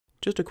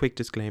Just a quick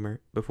disclaimer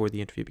before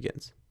the interview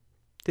begins.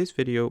 This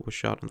video was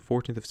shot on the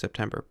 14th of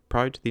September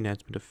prior to the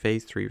announcement of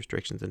Phase 3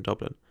 restrictions in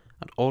Dublin,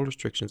 and all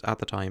restrictions at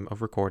the time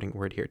of recording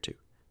were adhered to.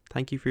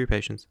 Thank you for your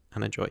patience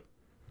and enjoy.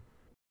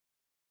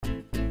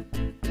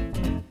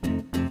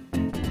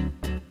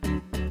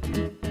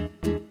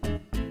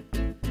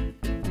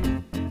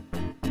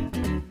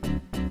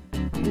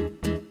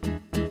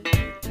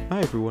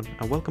 Hi everyone,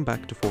 and welcome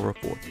back to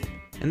 404.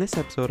 In this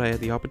episode I had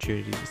the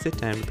opportunity to sit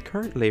down with the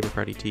current Labour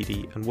Party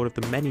TD and one of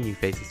the many new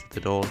faces to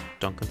the Dáil,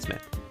 Duncan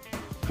Smith.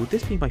 Would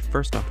this be my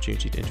first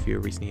opportunity to interview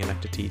a recently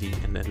elected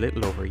TD in a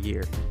little over a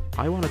year,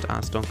 I wanted to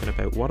ask Duncan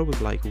about what it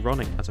was like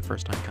running as a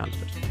first-time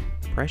candidate,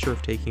 the pressure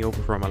of taking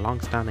over from a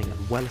long-standing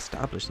and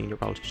well-established senior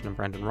politician in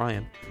Brendan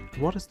Ryan,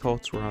 and what his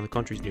thoughts were on the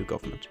country's new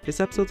government. This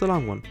episode's a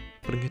long one,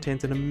 but it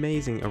contains an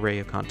amazing array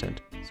of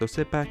content, so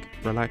sit back,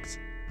 relax,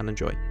 and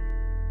enjoy.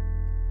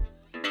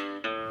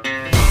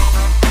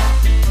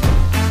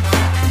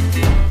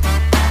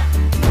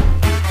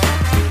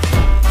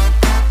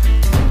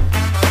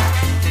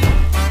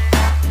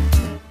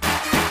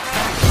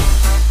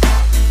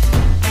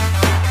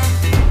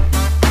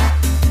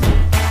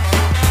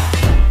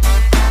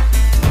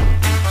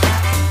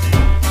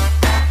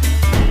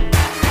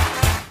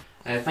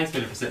 Thanks a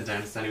million for sitting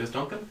down and standing with us,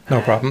 Duncan. No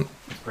problem.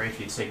 It's great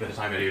for you to take a bit of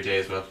time out of your day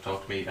as well to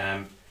talk to me.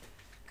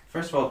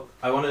 First of all,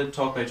 I want to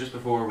talk about, just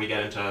before we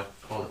get into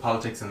all the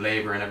politics and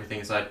Labour and everything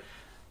aside,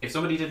 if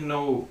somebody didn't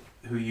know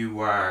who you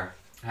are,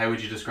 how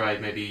would you describe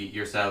maybe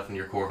yourself and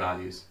your core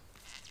values?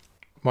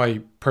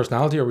 My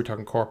personality, or are we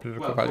talking core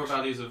political Well, values? core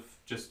values of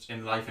just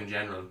in life in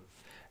general.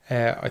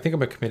 I think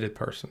I'm a committed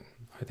person.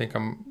 I think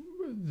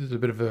there's a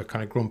bit of a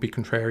kind of grumpy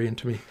contrarian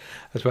to me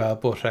as well,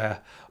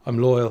 but I'm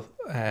loyal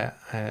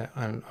and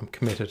I'm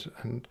committed,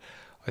 and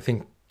I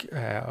think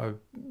I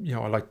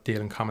like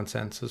dealing common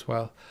sense as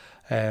well.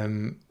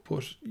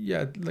 But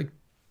yeah, like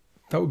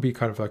that would be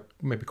kind of like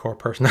maybe core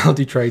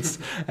personality traits.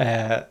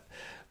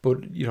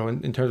 But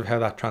in terms of how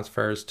that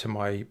transfers to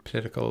my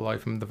political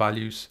life and the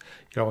values,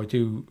 I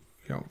do.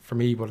 For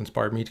me, what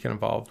inspired me to get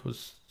involved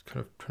was kind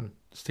of trying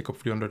to stick up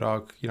for the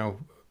underdog.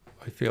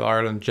 I feel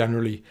Ireland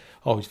generally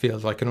always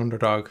feels like an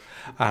underdog,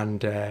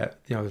 and there's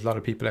a lot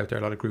of people out there,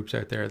 a lot of groups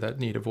out there that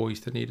need a voice,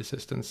 that need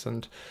assistance.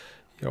 And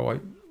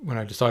when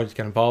I decided to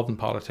get involved in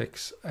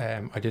politics,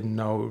 I didn't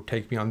know it would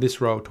take me on this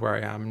road to where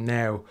I am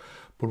now,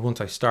 but once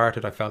I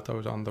started, I felt I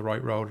was on the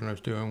right road and I was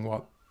doing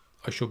what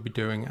I should be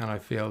doing. And I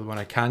feel when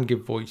I can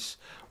give voice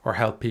or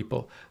help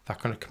people,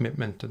 that kind of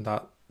commitment and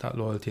that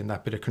loyalty and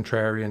that bit of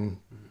contrarian,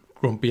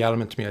 grumpy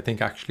element to me, I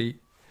think actually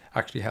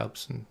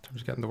helps in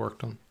terms of getting the work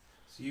done.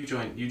 So you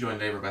joined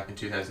Labour back in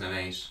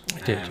 2008, I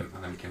did, and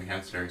then became a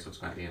councillor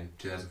subsequently in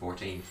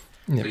 2014.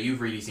 Yeah. So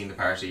you've really seen the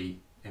party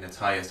in its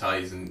highest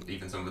highs and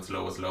even some of its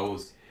lowest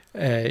lows.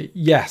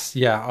 Yes,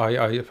 yeah.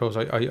 I suppose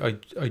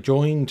I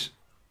joined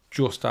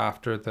just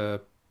after the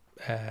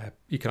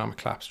economic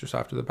collapse, just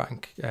after the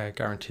bank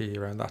guarantee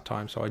around that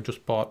time. So I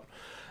just bought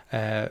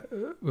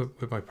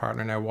with my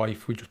partner, now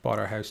wife, we just bought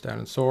our house down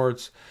in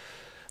Swords.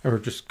 And we're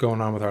just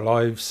going on with our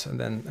lives, and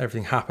then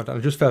everything happened, and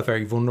I just felt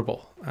very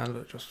vulnerable, and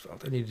I just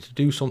felt I needed to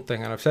do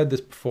something. And I've said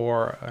this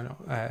before, I know,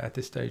 at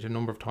this stage a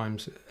number of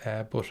times,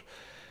 but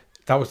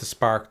that was the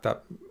spark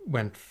that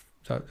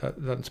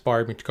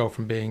inspired me to go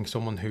from being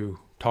someone who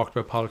talked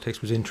about politics,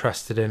 was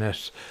interested in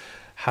it,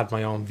 had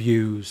my own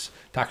views,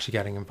 to actually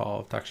getting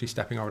involved, actually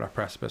stepping over that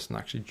precipice and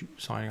actually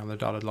signing on the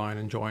dotted line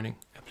and joining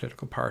a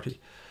political party.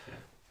 Yeah.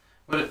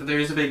 Well,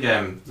 there's a big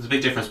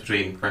difference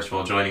between, first of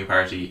all, joining a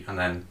party and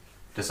then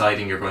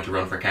deciding you're going to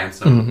run for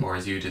council, or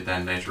as you did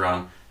then later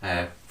on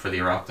for the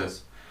Oireachtas.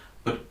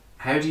 But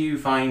how did you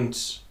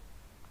first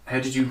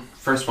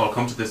of all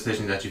come to the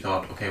decision that you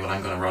thought, okay, well,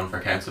 I'm going to run for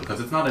council? Because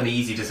it's not an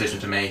easy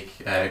decision to make,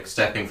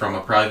 stepping from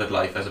a private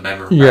life as a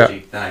member of a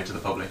party then out to the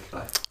public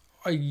life.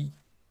 There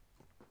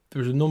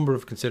was a number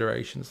of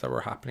considerations that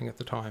were happening at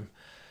the time.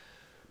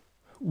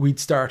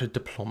 We'd started to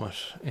plummet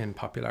in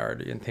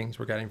popularity and things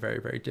were getting very,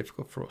 very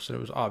difficult for us. And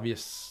it was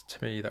obvious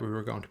to me that we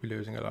were going to be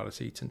losing a lot of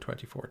seats in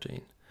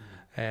 2014.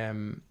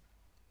 And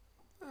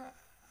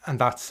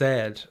that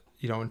said,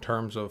 in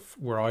terms of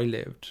where I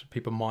lived,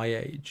 people my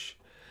age,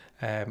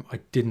 I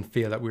didn't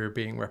feel that we were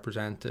being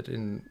represented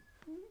in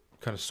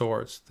kind of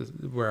Swords,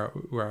 where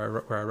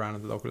I ran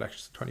in the local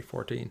elections in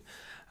 2014.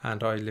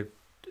 And I lived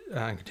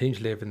and continue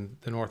to live in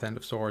the north end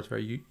of Swords,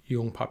 very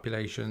young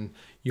population,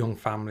 young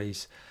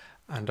families.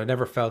 And I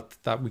never felt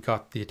that we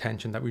got the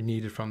attention that we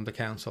needed from the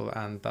council,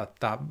 and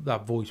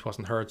that voice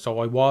wasn't heard. So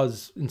I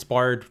was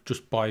inspired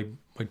just by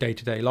my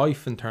day-to-day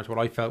life in terms of what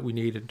I felt we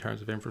needed in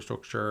terms of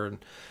infrastructure. And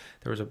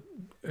there was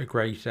a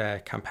great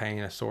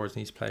campaign, a Swords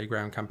Needs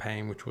Playground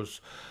campaign, which was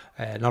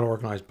not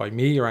organised by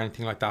me or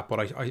anything like that,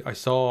 but I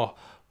saw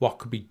what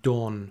could be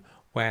done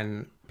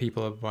when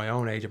people of my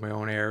own age, in my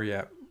own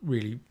area,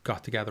 really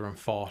got together and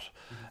fought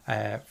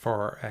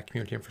for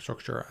community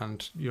infrastructure.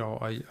 And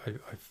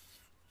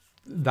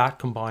that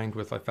combined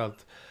with, I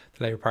felt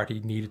the Labour Party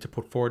needed to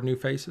put forward new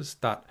faces,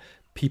 that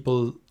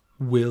people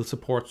will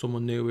support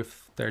someone new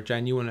if they're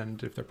genuine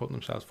and if they're putting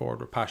themselves forward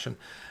with passion.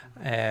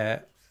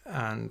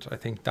 and I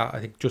think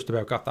just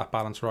about got that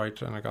balance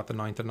right, and I got the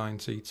 9 to 9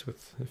 seats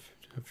with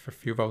a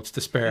few votes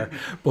to spare.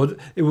 But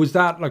it was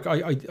that, like,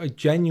 I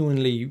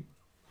genuinely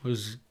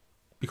was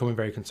becoming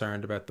very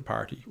concerned about the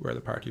party, where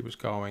the party was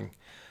going,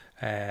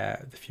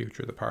 the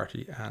future of the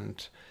party,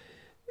 and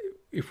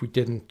if we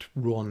didn't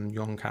run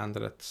young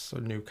candidates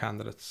or new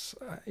candidates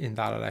in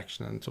that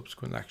election and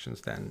subsequent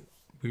elections, then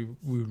we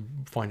would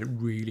find it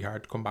really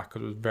hard to come back,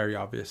 because it was very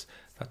obvious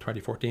that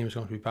 2014 was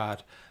going to be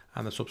bad,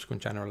 and the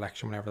subsequent general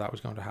election, whenever that was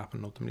going to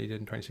happen, ultimately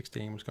did in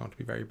 2016, was going to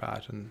be very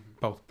bad, and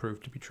both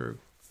proved to be true.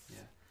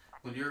 Yeah.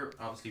 Well, you're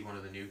obviously one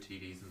of the new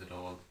TDs in the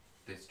Dáil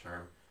this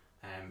term,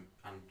 and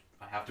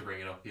I have to bring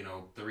it up,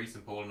 the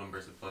recent poll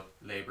numbers have put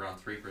Labour on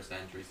 3%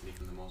 recently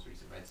from the most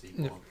recent Red C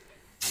poll. Yeah.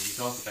 And you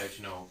talk about,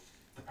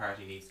 the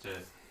party needs to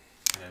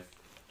kind of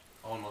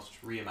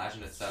almost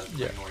reimagine itself to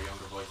bring more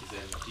younger voices in.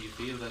 Do you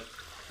feel that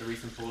the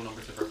recent poll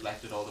numbers have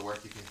reflected all the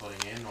work you've been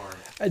putting in,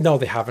 or? No,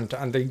 they haven't,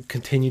 and they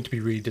continue to be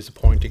really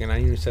disappointing. And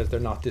anyone who says they're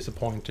not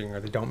disappointing, or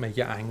they don't make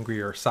you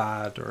angry or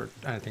sad or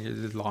anything,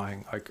 is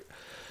lying. Like,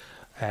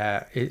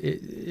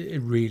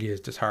 it really is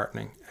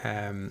disheartening,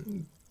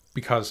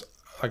 because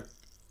like,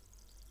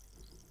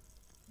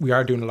 we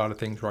are doing a lot of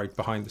things right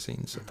behind the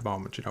scenes at the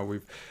moment.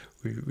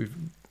 We've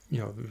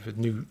had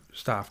new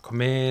staff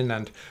come in,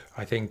 and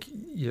I think,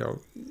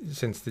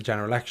 since the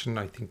general election,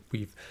 I think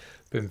we've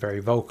been very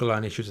vocal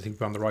on issues. I think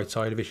we're on the right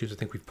side of issues. I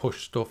think we've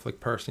pushed stuff, like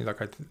personally,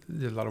 like I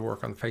did a lot of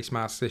work on the face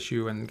masks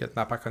issue and getting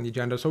that back on the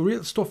agenda. So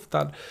real stuff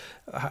that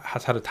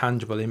has had a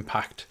tangible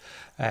impact.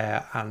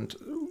 And,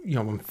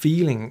 I'm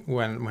feeling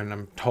when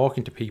I'm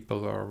talking to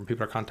people, or when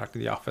people are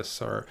contacting the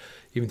office, or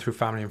even through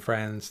family and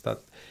friends, that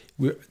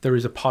there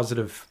is a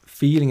positive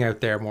feeling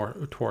out there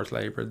more towards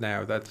Labour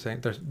now, that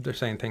they're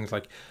saying things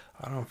like,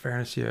 I don't know, in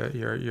fairness,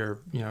 you're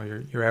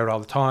out all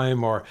the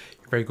time, or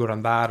you're very good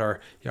on that, or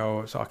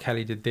so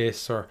Kelly did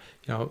this, or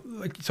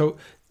so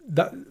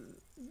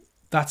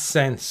that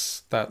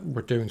sense that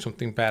we're doing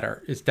something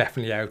better is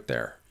definitely out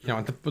there,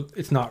 but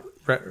it's not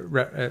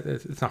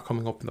it's not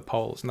coming up in the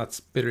polls, and that's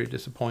bitterly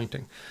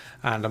disappointing.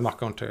 And I'm not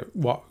going to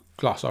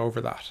gloss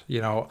over that,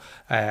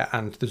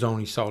 and there's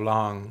only so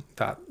long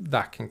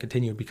that can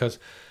continue, because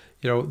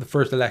the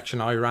first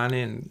election I ran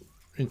in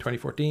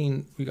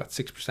 2014, we got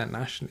 6%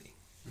 nationally.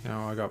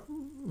 I got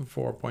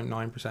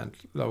 4.9%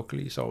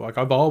 locally. So like,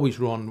 I've always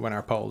run when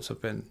our polls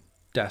have been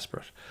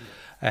desperate.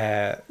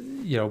 But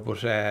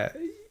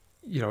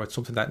it's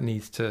something that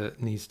needs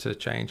to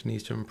change,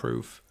 needs to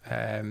improve,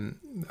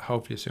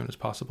 hopefully as soon as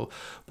possible.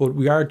 But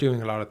we are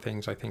doing a lot of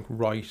things, I think,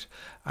 right,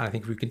 and I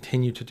think if we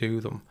continue to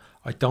do them,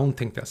 I don't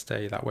think they'll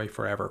stay that way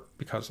forever,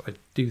 because I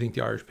do think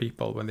the Irish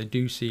people, when they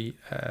do see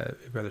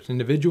whether it's an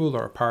individual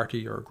or a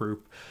party or a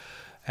group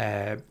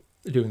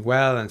doing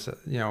well, and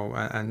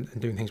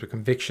and doing things with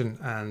conviction,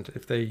 and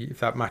if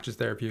that matches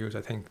their views,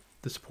 I think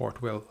the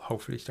support will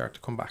hopefully start to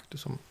come back to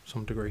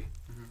some degree.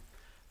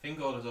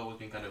 Fingal has always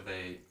been kind of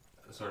a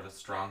sort of a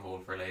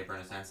stronghold for Labour,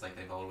 in a sense. Like,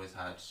 they've always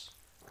had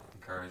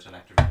encouraged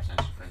elected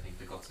representation for, I think,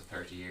 the guts of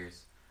 30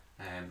 years.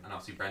 And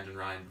obviously Brendan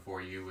Ryan,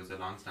 before you, was a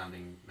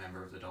long-standing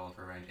member of the Dáil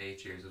for around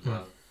 8 years as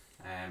well.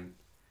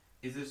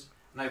 Is it?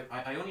 Now,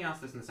 I only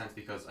ask this in the sense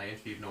because I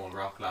interviewed Noel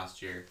Rock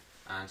last year,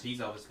 and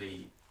he's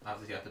obviously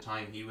at the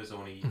time, he was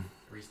only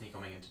recently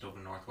coming into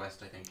Dublin North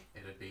West. I think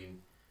it had been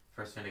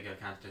first Fine Gael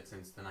candidate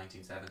since the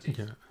 1970s.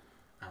 Yeah.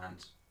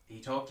 And he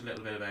talked a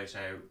little bit about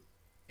how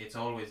it's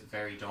always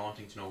very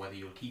daunting to know whether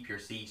you'll keep your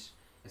seat,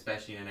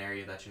 especially in an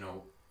area that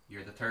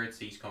you're the third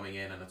seat coming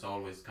in, and it's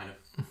always kind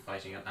of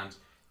fighting it. And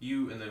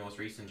you, in the most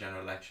recent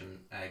general election,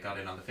 got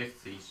in on the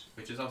 5th seat,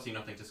 which is obviously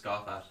nothing to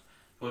scoff at.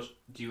 But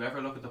do you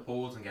ever look at the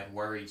polls and get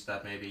worried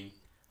that maybe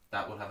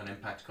that will have an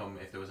impact come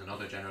if there was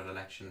another general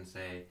election,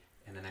 say,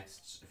 in the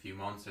next few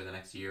months or the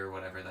next year or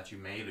whatever, that you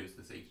may lose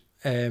the seat?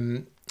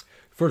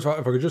 First of all,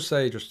 if I could just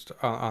say, just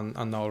on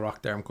Noel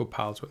Rock there, I'm good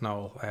pals with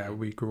Noel.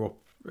 We grew up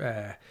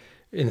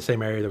in the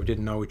same area, that we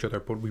didn't know each other,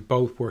 but we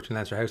both worked in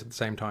Leinster House at the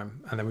same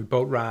time, and then we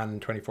both ran in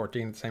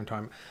 2014 at the same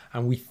time,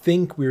 and we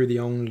think we were the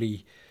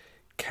only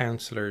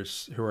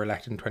councillors who were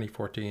elected in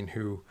 2014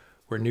 who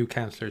were new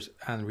councillors,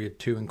 and we had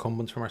 2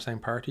 incumbents from our same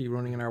party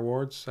running in our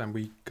wards, and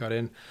we got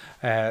in.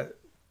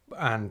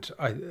 And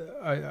I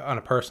on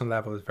a personal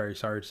level, is very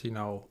sorry to see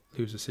Noel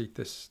lose a seat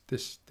this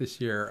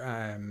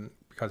year,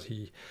 because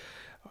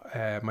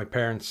my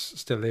parents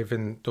still live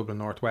in Dublin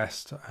North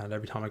West, and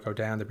every time I go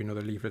down, there'd be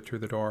another leaflet through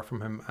the door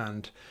from him.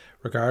 And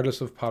regardless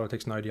of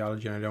politics and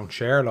ideology, and I don't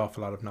share an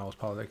awful lot of Noel's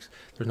politics,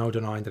 there's no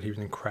denying that he was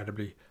an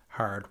incredibly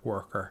hard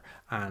worker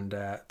and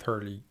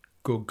thoroughly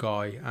good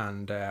guy,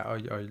 and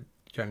I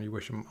generally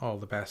wish him all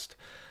the best.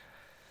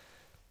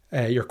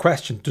 Your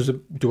question,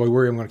 do I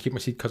worry I'm going to keep my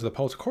seat because of the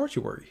polls? Of course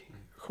you worry,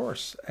 of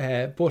course.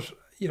 But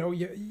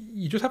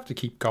you just have to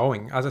keep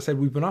going. As I said,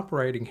 we've been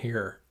operating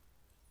here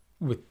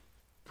with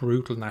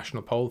brutal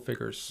national poll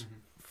figures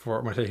for,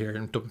 when I say here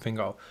in Dublin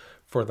Fingal,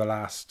 for the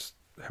last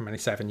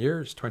 7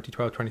 years,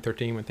 2012,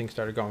 2013, when things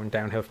started going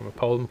downhill from a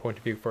polling point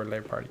of view for the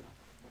Labour Party.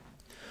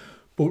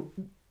 But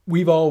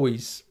we've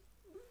always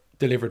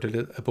delivered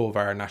above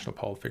our national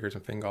poll figures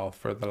in Fingal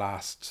for the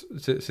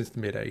since the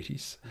mid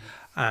 80s.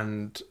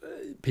 And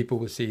people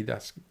will see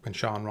that when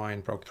Sean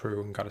Ryan broke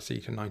through and got a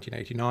seat in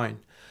 1989.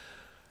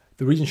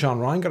 The reason Sean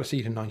Ryan got a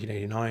seat in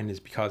 1989 is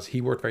because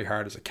he worked very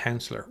hard as a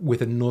councillor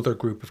with another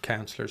group of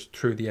councillors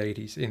through the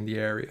 80s in the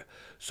area.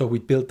 So we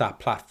built that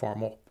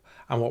platform up.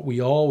 And what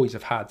we always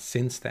have had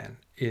since then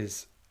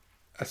is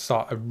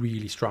a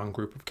really strong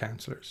group of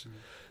councillors.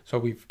 So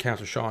we've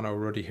Councillor Sean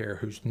O'Ruddy here,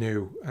 who's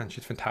new, and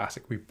she's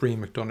fantastic. We've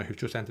Breen McDonough, who's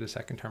just entered the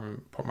second term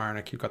in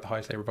Portmarnock, who got the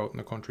highest Labour vote in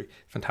the country.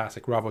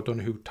 Fantastic. Rob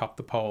O'Donoghue, who topped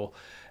the poll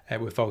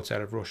with votes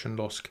out of Rush and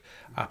Lusk.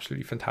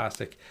 Absolutely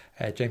fantastic.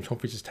 James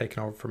Humphreys has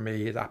taken over from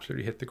me. He's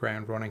absolutely hit the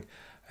ground running.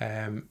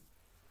 I'm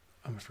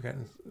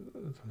forgetting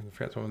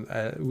someone.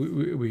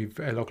 We've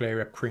a local area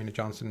rep, Karina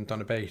Johnson and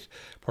Donabate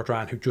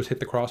Portran, who just hit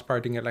the crossbar,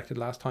 didn't get elected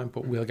last time,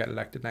 but will get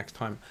elected next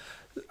time.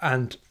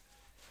 And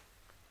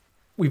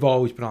we've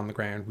always been on the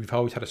ground. We've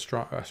always had a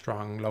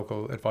strong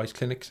local advice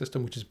clinic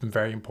system, which has been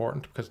very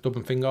important, because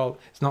Dublin Fingal,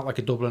 it's not like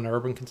a Dublin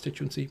urban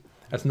constituency.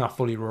 It's not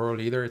fully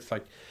rural either. It's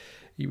like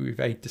we've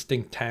 8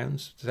 distinct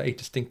towns, there's 8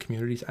 distinct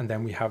communities, and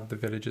then we have the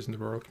villages and the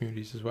rural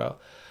communities as well.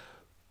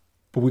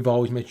 But we've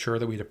always made sure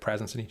that we had a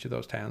presence in each of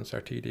those towns,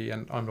 our TD,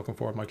 and I'm looking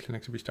forward. My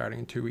clinics will be starting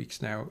in 2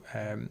 weeks now.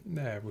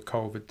 With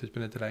COVID, there's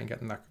been a delay in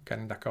getting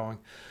that going.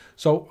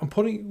 So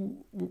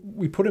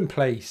we put in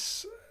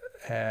place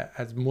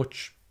as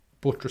much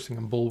buttressing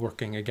and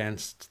bulwarking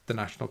against the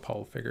national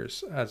poll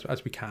figures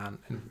as we can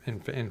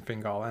in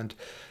Fingal, and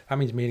that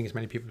means meeting as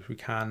many people as we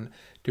can,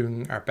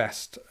 doing our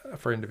best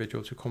for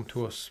individuals who come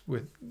to us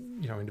with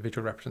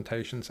individual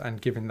representations,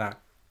 and giving that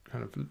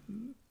kind of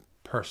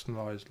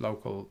personalised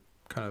local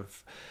kind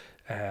of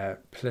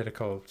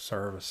political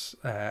service,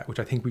 which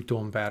I think we've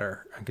done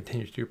better and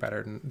continue to do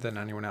better than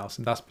anyone else,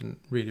 and that's been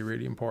really,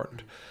 really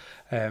important.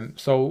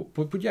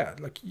 But yeah,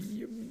 like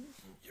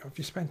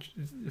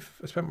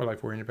if I spent my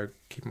life worrying about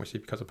keeping my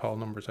seat because of poll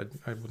numbers,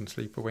 I wouldn't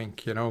sleep a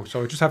wink,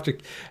 So I just have to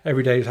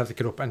every day just have to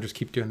get up and just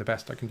keep doing the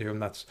best I can do, and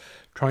that's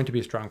trying to be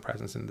a strong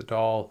presence in the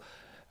Dáil,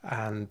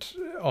 and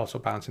also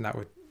balancing that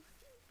with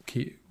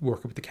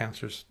working with the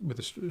councillors with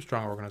a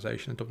strong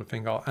organisation in Dublin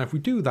Fingal. And if we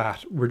do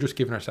that, we're just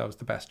giving ourselves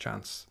the best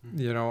chance,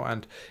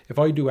 And if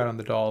I do well on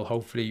the Dáil,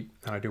 hopefully,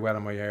 and I do well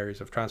in my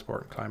areas of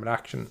transport and climate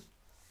action,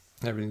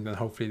 everything, then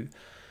hopefully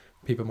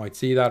people might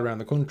see that around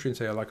the country and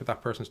say, I like what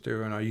that person's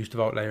doing. I used to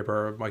vote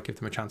Labour. I might give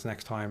them a chance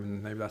next time,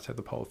 and maybe that's how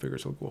the poll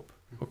figures will go up.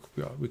 Look,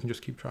 we can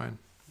just keep trying.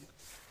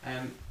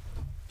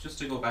 Just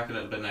to go back a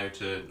little bit now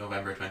to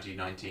November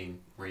 2019,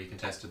 where you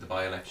contested the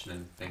by-election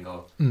in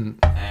Fingal.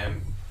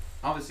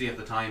 Obviously, at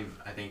the time,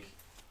 I think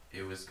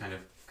it was kind of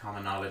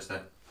common knowledge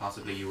that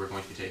possibly you were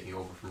going to be taking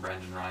over from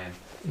Brendan Ryan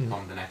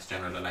come the next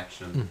general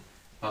election.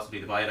 Possibly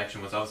the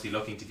by-election was obviously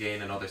looking to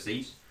gain another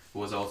seat,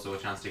 but was also a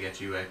chance to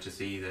get you out to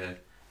see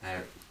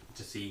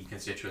to see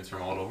constituents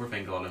from all over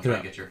Fingal and try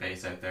and get your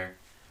face out there.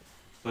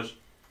 But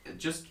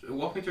just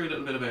walk me through a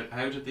little bit about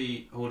how did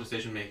the whole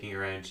decision making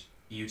around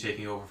you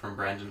taking over from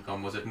Brendan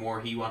come? Was it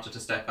more he wanted to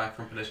step back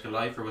from political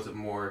life, or was it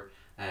more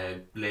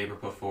Labour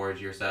put forward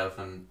yourself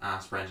and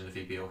asked Brendan if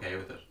he'd be okay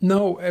with it?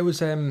 No, it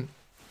was actually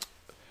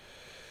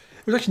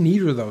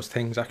neither of those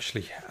things,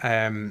 actually.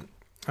 And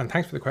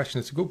thanks for the question.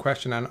 It's a good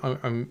question, and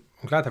I'm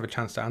glad to have a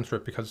chance to answer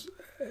it, because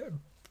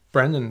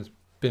Brendan's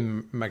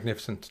been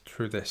magnificent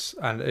through this.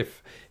 And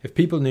if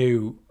people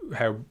knew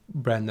how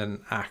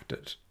Brendan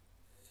acted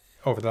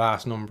over the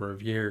last number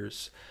of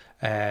years,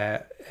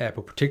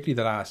 but particularly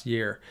the last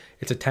year,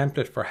 it's a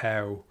template for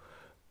how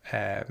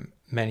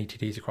many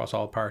TDs across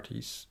all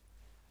parties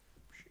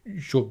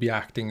should be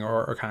acting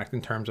or can act,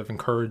 in terms of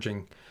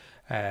encouraging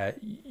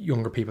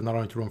younger people not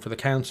only to run for the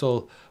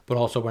council, but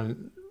also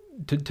when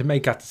to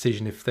make that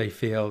decision if they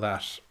feel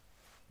that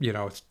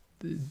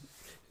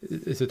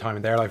it's a time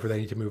in their life where they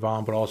need to move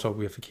on, but also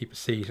we have to keep a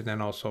seat and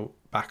then also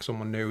back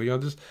someone new. There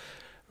was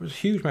a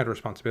huge amount of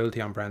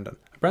responsibility on Brendan.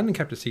 Brendan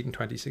kept his seat in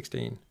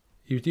 2016.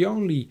 He was the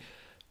only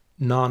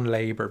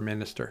non-Labour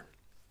minister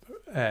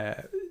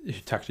to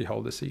actually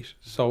hold the seat.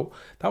 So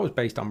that was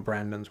based on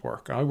Brendan's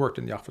work. And I worked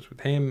in the office with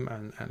him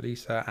and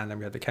Lisa, and then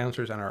we had the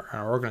councillors and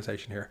our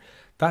organisation here.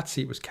 That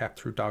seat was kept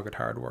through dogged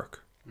hard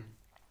work.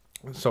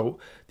 So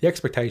the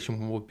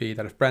expectation would be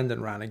that if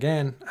Brendan ran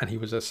again, and he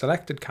was a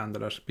selected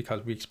candidate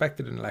because we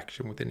expected an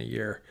election within a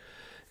year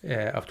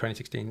of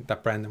 2016,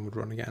 that Brendan would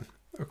run again.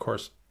 Of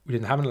course, we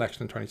didn't have an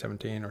election in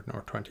 2017 or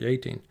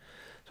 2018.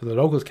 So the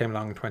locals came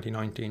along in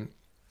 2019,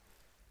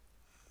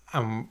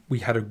 and we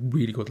had a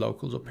really good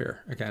locals up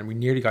here. Again, we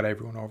nearly got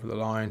everyone over the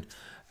line,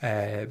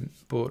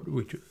 but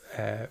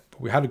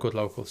we had a good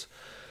locals.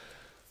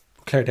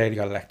 Claire Daly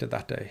got elected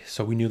that day,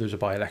 so we knew there was a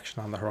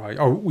by-election on the horizon,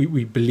 or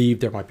we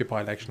believed there might be a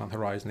by-election on the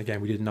horizon.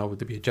 Again, we didn't know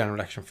there'd be a general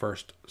election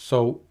first.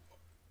 So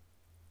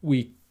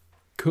we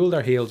cooled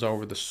our heels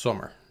over the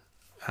summer,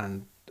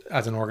 and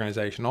as an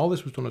organisation, all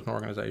this was done as an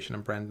organisation,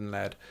 and Brendan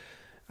led.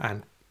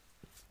 And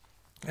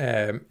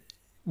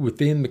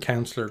within the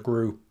councillor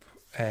group,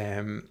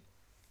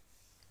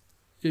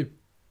 it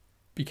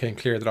became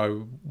clear that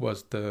I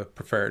was the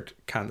preferred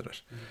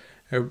candidate.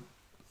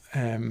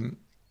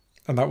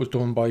 And that was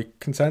done by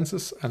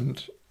consensus.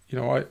 And,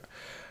 I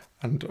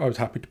was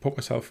happy to put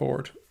myself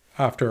forward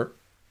after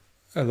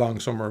a long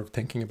summer of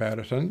thinking about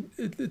it. And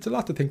it's a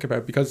lot to think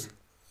about because,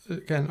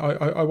 again,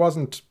 I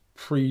wasn't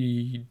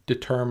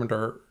predetermined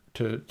or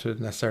to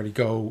necessarily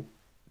go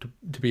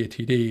to be a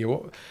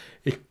TD.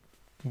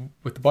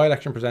 With the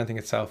by-election presenting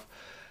itself,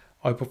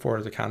 I put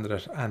forward as a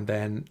candidate, and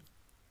then,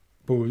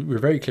 but we were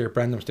very clear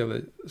Brendan was still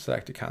a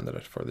selected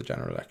candidate for the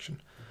general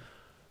election.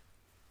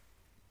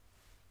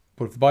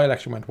 But if the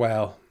by-election went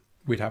well,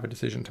 we'd have a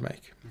decision to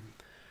make.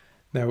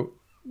 Now,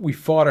 we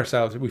fought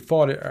ourselves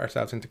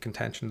into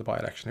contention in the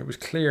by-election. It was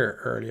clear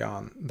early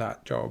on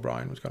that Joe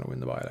O'Brien was going to win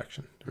the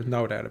by-election. There was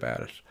no doubt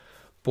about it.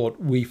 But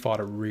we fought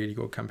a really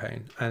good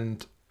campaign.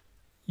 And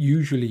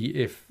usually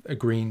if a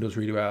Green does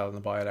really well in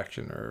the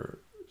by-election or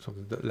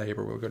something, that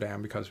Labour will go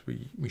down because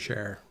we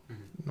share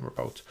a number of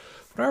votes.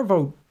 But our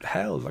vote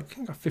held, I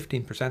think, got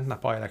 15% in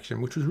that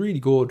by-election, which was really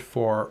good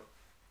for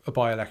a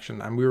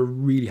by-election, and we were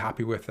really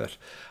happy with it.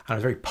 And it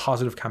was a very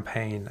positive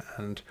campaign,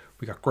 and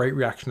we got great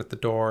reaction at the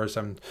doors,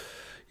 and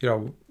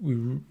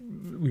we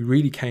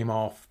really came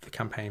off the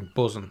campaign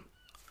buzzing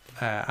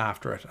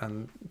after it.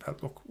 And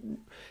look,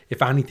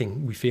 if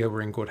anything, we feel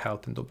we're in good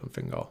health in Dublin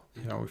Fingal.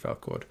 We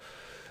felt good.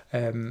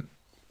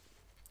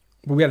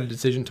 But we had a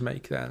decision to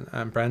make then,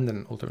 and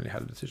Brendan ultimately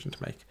had a decision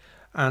to make.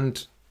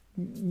 And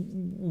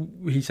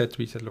he said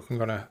to me, look, I'm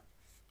going to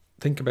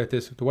think about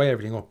this, to weigh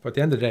everything up. But at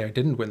the end of the day, I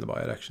didn't win the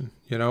by-election,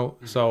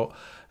 So,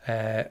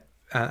 and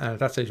at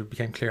that stage, it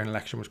became clear an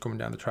election was coming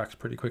down the tracks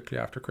pretty quickly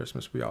after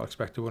Christmas. We all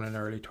expected one in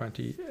early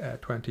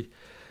 2020.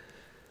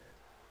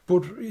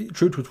 But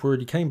truth was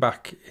word, he came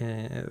back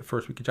the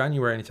first week of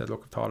January and he said,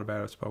 look, I've thought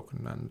about it,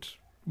 spoken, and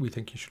we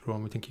think you should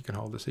run. We think you can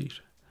hold the seat.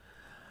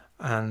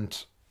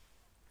 And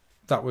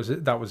that was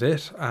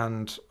it.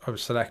 And I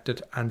was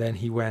selected. And then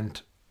he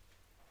went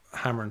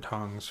hammer and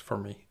tongs for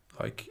me.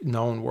 Like,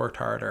 no one worked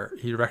harder.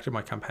 He directed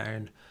my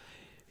campaign.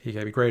 He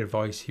gave me great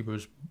advice. He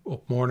was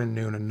up morning,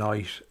 noon and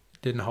night.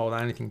 Didn't hold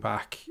anything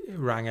back.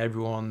 Rang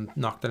everyone,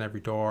 knocked on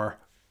every door,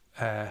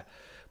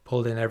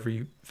 pulled in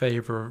every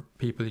favour of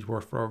people he'd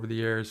worked for over the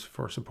years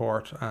for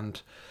support.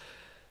 And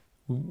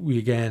we,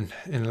 again,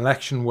 in an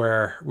election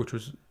which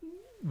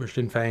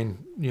Sinn Féin,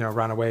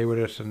 ran away with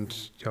it, and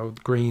the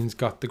Greens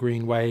got the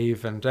green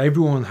wave, and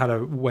everyone had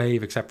a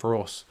wave except for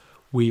us.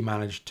 We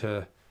managed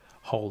to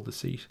hold the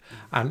seat,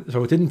 and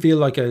so it didn't feel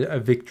like a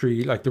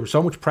victory. Like, there was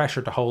so much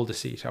pressure to hold the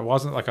seat. I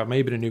wasn't like I may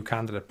have been a new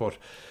candidate, but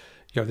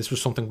this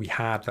was something we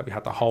had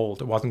to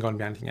hold. It wasn't going to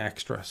be anything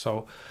extra.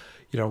 So,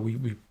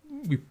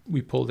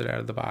 we pulled it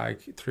out of the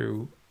bag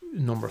through a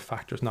number of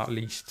factors, not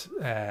least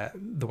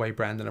the way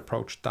Brendan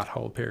approached that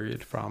whole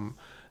period from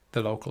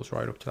the locals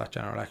right up to that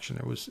general election.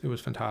 It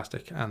was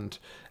fantastic, and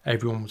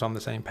everyone was on the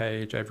same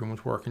page. Everyone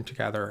was working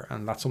together,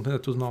 and that's something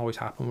that doesn't always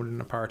happen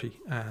within a party.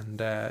 And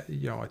I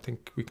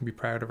think we can be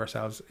proud of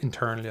ourselves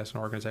internally as an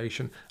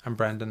organisation, and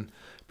Brendan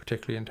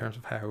particularly in terms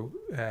of how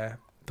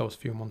those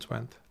few months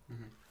went.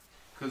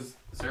 Because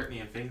certainly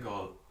in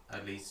Fingal,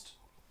 at least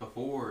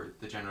before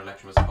the general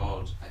election was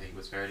called, I think it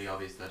was fairly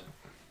obvious that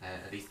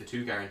at least the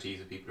two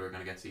guarantees of people who were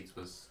going to get seats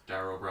was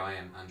Darragh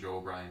O'Brien and Joe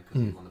O'Brien,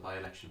 because he won the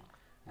by-election.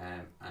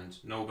 And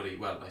nobody,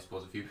 I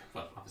suppose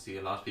obviously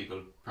a lot of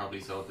people probably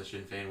saw the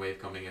Sinn Féin wave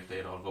coming if they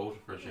had all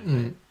voted for Sinn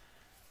Féin.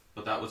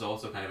 But that was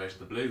also kind of out of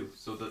the blue.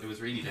 So that it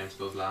was really down to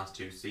those last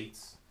two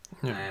seats,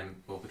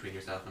 both between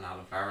yourself and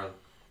Alan Farrell.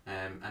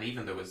 And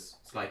even there was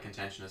slight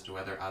contention as to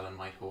whether Alan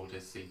might hold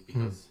his seat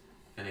because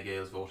Fine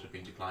Gael's vote had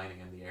been declining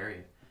in the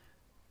area.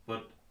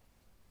 But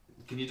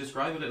can you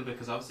describe a little bit,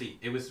 because obviously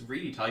it was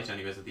really tight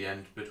anyways at the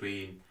end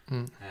between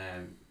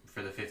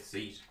for the fifth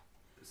seat.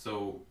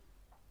 So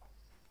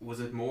was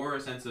it more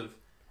a sense of,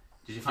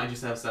 did you find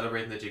yourself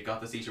celebrating that you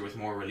got the seat, or was it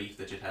more relief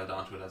that you'd held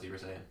on to it, as you were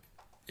saying?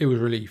 It was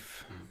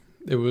relief.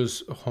 It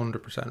was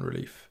 100%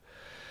 relief.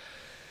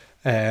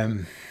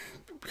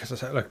 Because I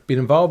said, being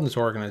involved in this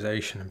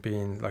organisation and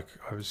being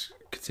I was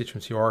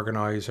constituency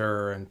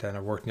organiser, and then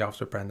I worked in the office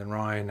with Brendan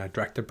Ryan. I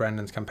directed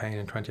Brendan's campaign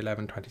in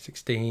 2011,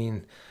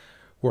 2016,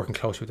 working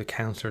closely with the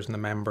councillors and the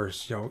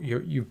members.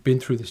 You've been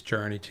through this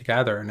journey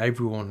together, and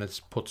everyone has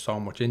put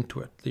so much into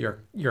it.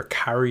 You're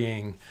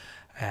carrying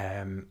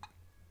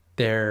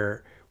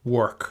their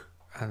work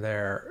and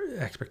their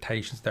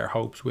expectations, their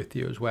hopes with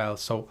you as well.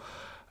 So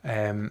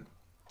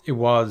it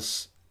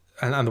was,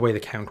 and the way the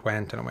count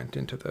went, and I went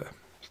into the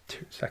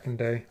second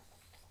day,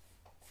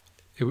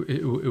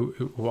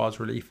 it was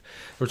relief.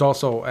 There was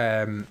also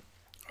I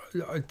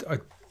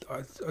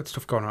had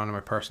stuff going on in my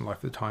personal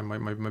life at the time.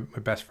 My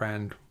best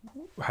friend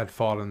had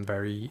fallen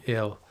very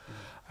ill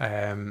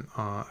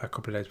a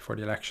couple of days before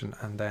the election,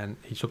 and then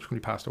he subsequently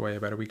passed away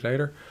about a week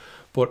later.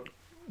 But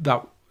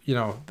that,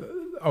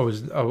 I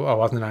wasn't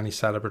in any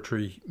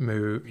celebratory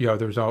mood.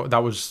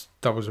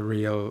 That was a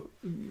real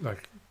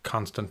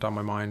constant on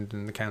my mind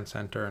in the count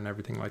centre and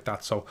everything like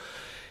that. So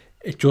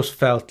it just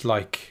felt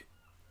like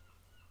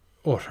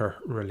utter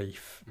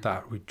relief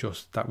that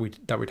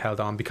we'd held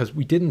on, because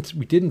we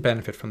didn't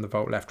benefit from the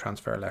vote left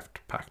transfer left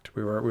pact.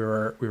 We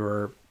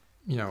were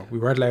You know, we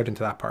weren't allowed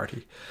into that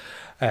party.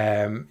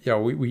 You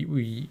know,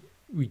 we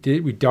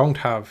don't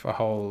have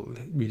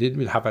we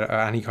didn't have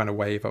any kind of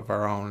wave of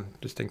our own,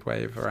 distinct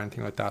wave or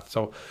anything like that.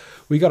 So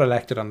we got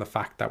elected on the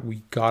fact that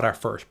we got our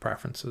first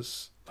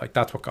preferences. Like,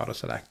 that's what got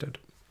us elected.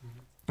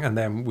 And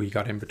then we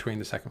got in between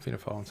the second Fianna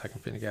Fáil and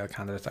second Fine Gael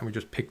candidates, and we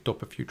just picked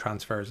up a few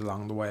transfers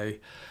along the way,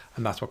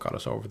 and that's what got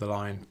us over the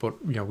line. But,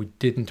 you know, we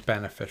didn't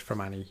benefit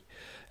from any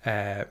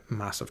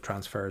massive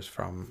transfers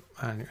from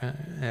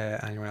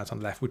anyone else on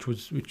the left, which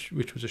was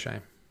a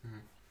shame.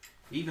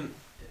 Even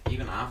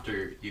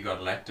after you got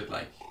elected,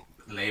 like,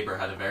 Labour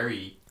had a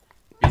very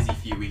busy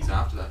few weeks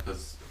after that,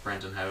 because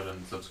Brendan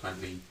Howlin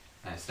subsequently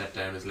stepped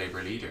down as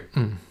Labour leader,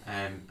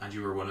 and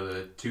you were one of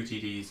the 2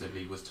 TDs, I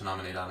believe, was to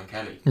nominate Alan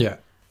Kelly. Yeah.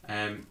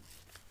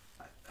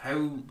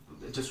 How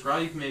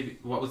describe maybe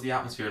what was the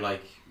atmosphere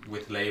like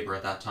with Labour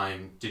at that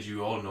time? Did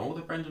you all know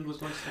that Brendan was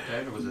going to step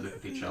down, or was it a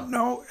complete shock?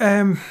 No,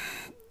 I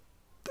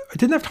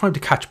didn't have time to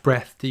catch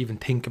breath to even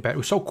think about it. It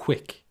was so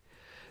quick.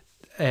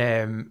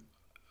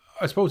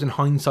 I suppose in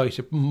hindsight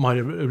it might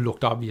have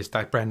looked obvious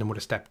that Brendan would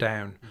have stepped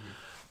down,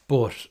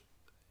 but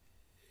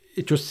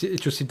it just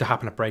seemed to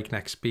happen at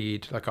breakneck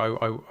speed. Like,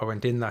 I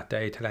went in that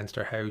day to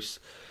Leinster House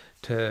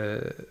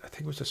to, I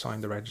think it was to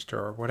sign the register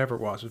or whatever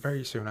it was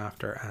very soon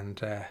after,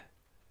 and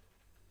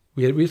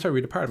we had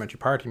a parliamentary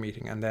party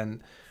meeting, and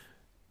then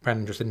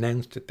Brendan just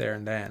announced it there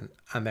and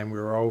then we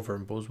were over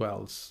in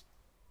Buswell's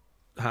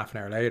half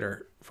an hour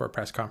later for a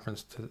press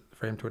conference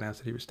for him to announce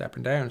that he was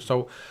stepping down.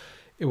 So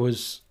it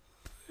was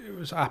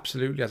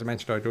absolutely, as I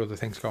mentioned, I had other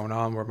things going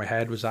on where my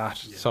head was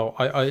at. Yeah. So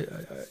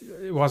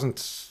it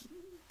wasn't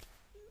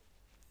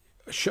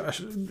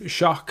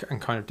shock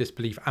and kind of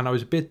disbelief, and I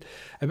was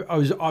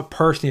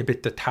personally a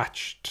bit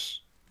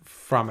detached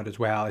from it as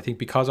well. I think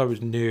because I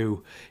was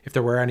new, if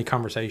there were any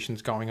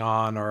conversations going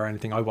on or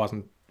anything, I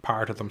wasn't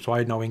part of them, so I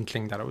had no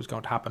inkling that it was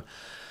going to happen.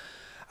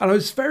 And I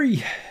was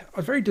very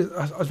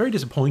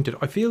disappointed.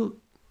 I feel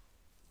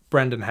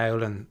Brendan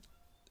Howlin,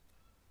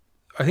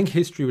 I think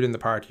history within the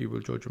party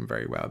will judge him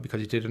very well,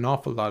 because he did an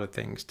awful lot of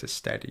things to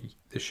steady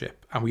the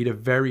ship. And we had a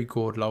very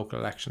good local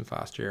elections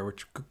last year,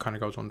 which kind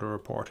of goes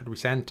underreported. We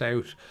sent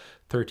out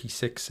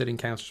 36 sitting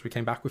councillors. We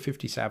came back with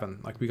 57.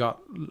 Like, we got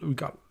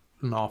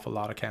an awful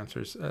lot of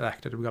councillors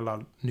elected. We got a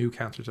lot of new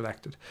councillors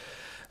elected.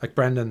 Like,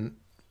 Brendan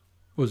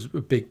was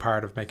a big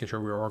part of making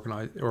sure we were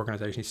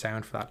organisationally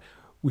sound for that.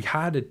 We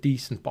had a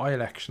decent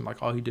by-election.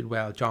 Like, I did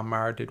well, John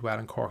Maher did well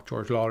in Cork,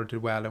 George Lawler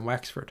did well in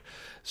Wexford.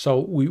 So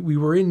we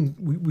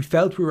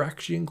felt we were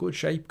actually in good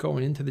shape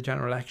going into the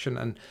general election,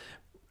 and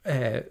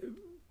it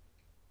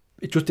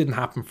just didn't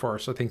happen for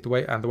us. I think the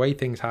way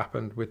things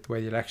happened with the way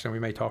the election, and we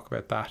may talk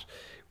about that,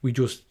 we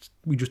just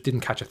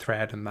didn't catch a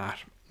thread in that,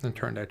 and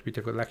turned out to be a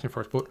difficult election for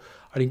us. But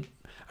I think,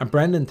 and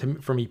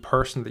Brendan, for me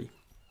personally,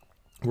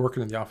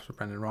 working in the office with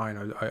Brendan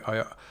Ryan,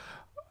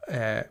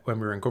 when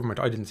we were in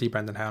government, I didn't see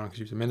Brendan Howlin because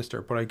he was a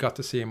minister, but I got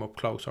to see him up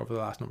close over the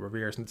last number of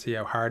years and see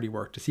how hard he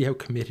worked, to see how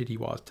committed he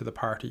was to the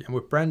party. And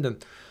with Brendan,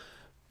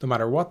 no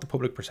matter what the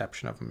public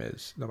perception of him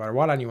is, no matter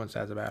what anyone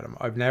says about him,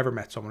 I've never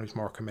met someone who's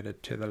more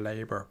committed to the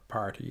Labour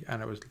Party,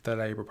 and it was the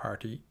Labour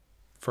Party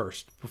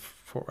first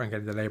and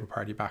getting the Labour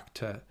Party back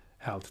to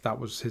health. That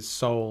was his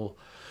sole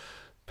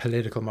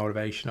political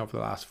motivation over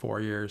the last 4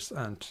 years,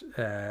 and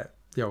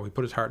he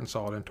put his heart and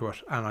soul into it,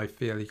 and I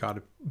feel he got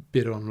a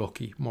bit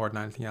unlucky more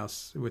than anything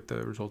else with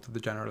the result of the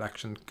general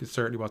election. It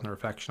certainly wasn't a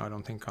reflection, I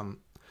don't think, on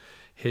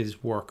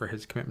his work or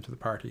his commitment to the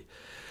party.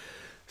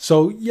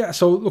 So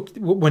look,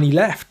 when he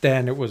left,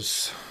 then it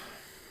was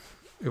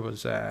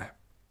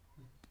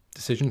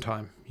decision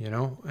time,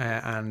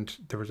 and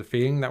there was a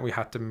feeling that we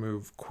had to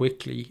move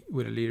quickly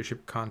with a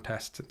leadership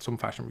contest in some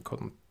fashion. We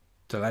couldn't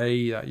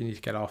delay that. You need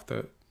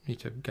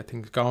to get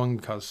things going,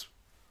 because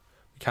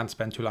we can't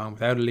spend too long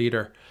without a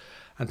leader.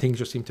 And things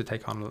just seemed to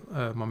take on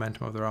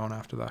momentum of their own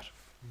after that.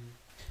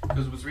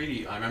 Because it was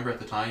really, I remember at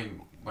the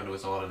time when it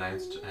was all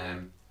announced,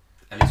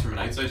 at least from an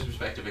outsider's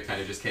perspective, it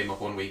kind of just came up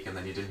 1 week and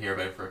then you didn't hear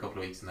about it for a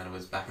couple of weeks, and then it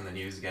was back in the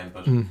news again.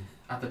 But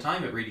at the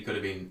time, it really could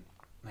have been,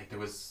 like, there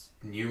was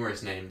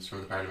numerous names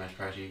from the Parliamentary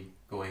Party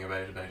going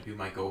about who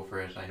might go for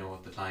it. I know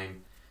at the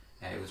time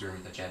it was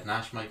rumoured that Jed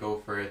Nash might go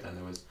for it, and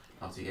there was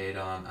obviously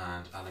Aidan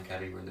and Alan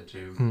Kelly were the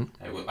two.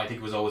 I think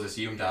it was always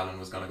assumed Alan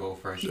was going to go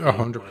first.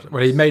 100%.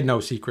 Well, he made no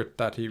secret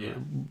that he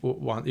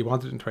wanted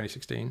it in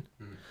 2016,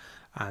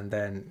 and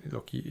then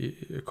look,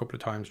 a couple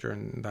of times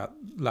during that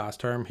last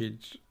term, he'd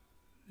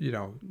made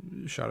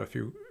a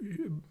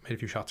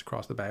few shots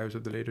across the bows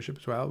of the leadership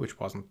as well, which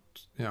wasn't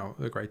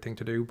a great thing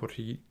to do. But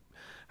he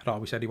had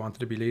always said he wanted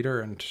to be leader,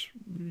 and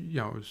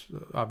it was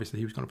obviously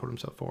he was going to put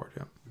himself forward.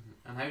 Yeah.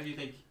 And how do you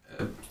think,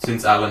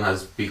 since Alan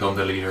has become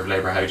the leader of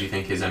Labour, how do you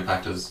think his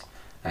impact has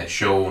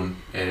shown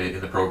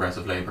in the progress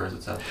of Labour as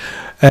itself?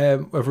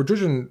 If we're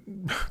judging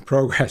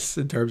progress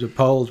in terms of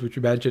polls, which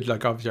you mentioned,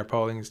 like, obviously our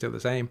polling is still the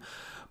same,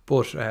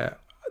 but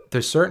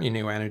there's certainly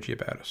new energy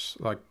about it.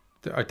 Like,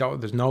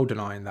 there's no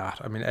denying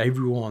that. I mean,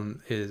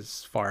 everyone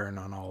is firing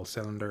on all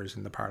cylinders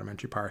in the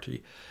Parliamentary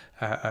Party.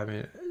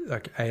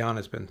 Like, Aon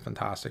has been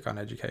fantastic on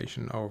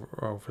education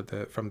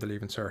from the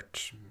Leaving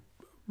Cert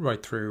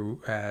right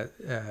through.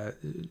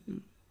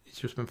 He's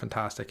just been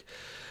fantastic.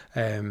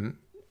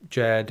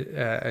 Jed,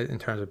 in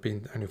terms of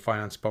being a new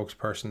finance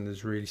spokesperson,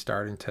 is really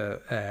starting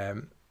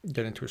to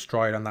get into a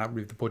stride on that.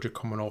 We have the budget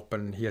coming up,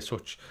 and he has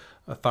such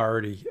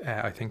authority,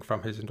 I think,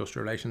 from his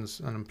industrial relations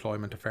and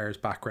employment affairs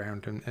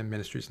background and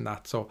ministries and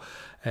that. So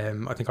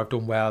I think I've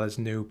done well as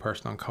new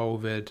person on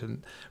COVID,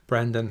 and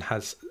Brendan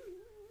has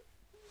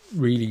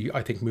really,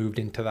 I think, moved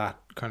into that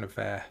kind of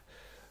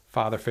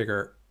father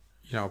figure,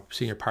 you know,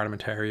 senior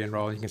parliamentarian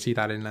role. You can see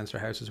that in Leinster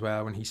House as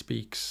well when he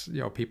speaks.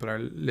 You know, people are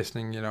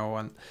listening. You know,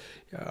 and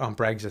on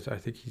Brexit, I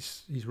think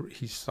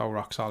he's so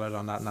rock solid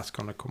on that, and that's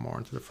going to come more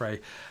into the fray.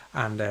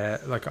 And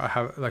like I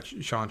have like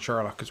Sean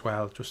Sherlock as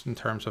well, just in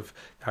terms of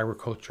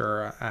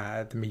agriculture,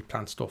 the meat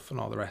plant stuff, and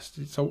all the rest.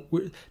 So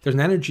there's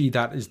an energy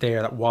that is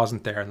there that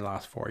wasn't there in the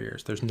last 4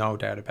 years. There's no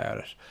doubt about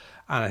it.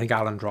 And I think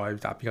Alan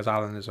drives that, because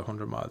Alan is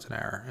 100 miles an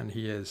hour, and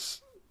he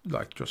is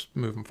like just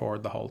moving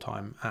forward the whole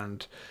time.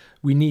 And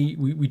we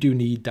do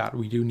need that.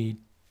 We do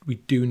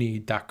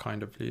need that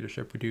kind of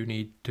leadership. We do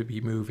need to be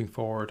moving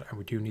forward, and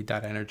we do need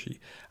that energy.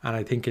 And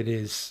I think it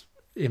is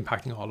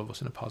impacting all of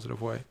us in a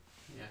positive way.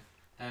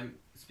 Yeah.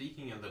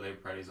 Speaking of the Labour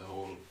Party as a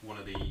whole, one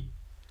of the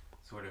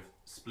sort of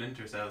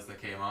splinter cells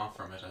that came off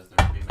from it, as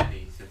there have been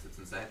many since its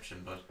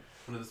inception, but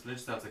one of the splinter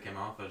cells that came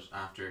off it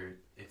after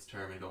its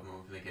term in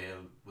government with Fine Gael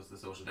was the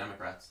Social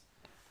Democrats.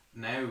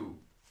 Now,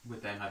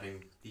 with them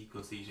having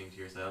equal seating to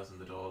yourselves in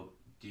the Dáil,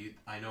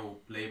 I know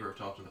Labour have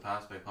talked in the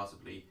past about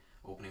possibly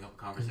opening up a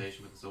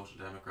conversation with the Social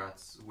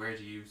Democrats. Where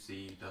do you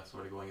see that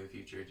sort of going in the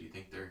future? Do you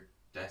think they're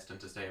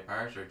destined to stay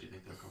apart, or do you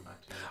think they'll come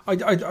back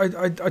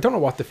together? I don't know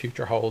what the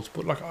future holds,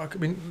 but like, I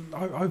mean,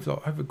 I've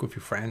a good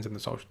few friends in the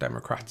Social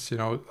Democrats, you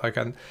know, like,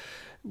 and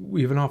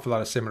we have an awful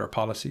lot of similar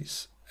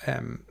policies.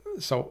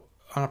 So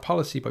on a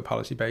policy by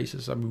policy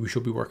basis, I mean, we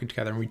should be working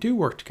together, and we do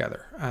work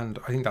together, and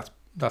I think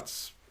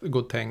that's a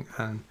good thing.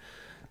 And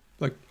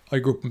like, I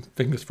grew up in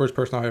Finglas. The first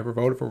person I ever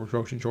voted for was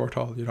Roisin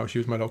Shortall. You know, she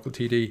was my local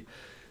TD.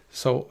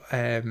 So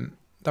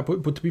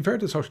but to be fair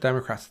to the Social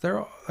Democrats,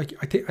 they're like,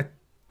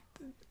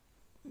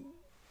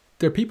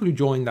 there are people who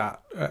joined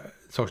that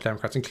Social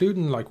Democrats,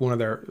 including like one of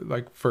their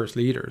like first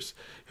leaders,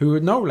 who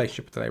had no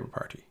relationship with the Labour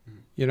Party.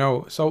 You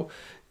know, so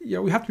yeah,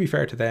 we have to be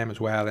fair to them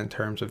as well in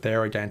terms of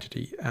their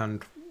identity,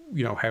 and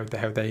you know how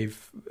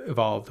they've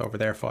evolved over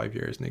their 5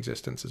 years in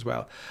existence as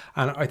well.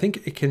 And I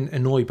think it can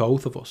annoy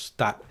both of us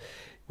that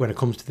when it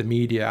comes to the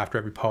media after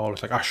every poll,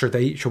 it's like, oh, sure,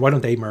 why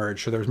don't they merge?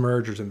 Sure, there was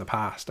mergers in the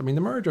past. I mean,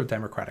 the merger of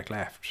Democratic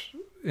Left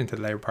into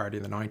the Labour Party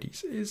in the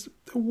 90s is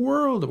a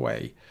world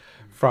away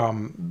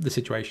from the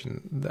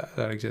situation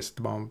that exists at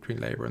the moment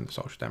between Labour and the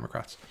Social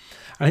Democrats.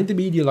 And I think the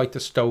media like to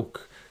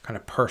stoke kind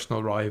of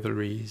personal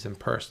rivalries and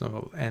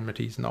personal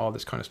enmities and all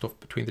this kind of stuff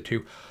between the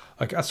two.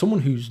 Like, as someone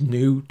who's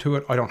new to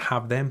it, I don't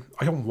have them.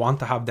 I don't want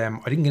to have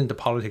them. I didn't get into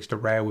politics to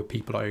row with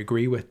people I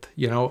agree with.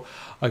 You know,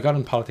 I got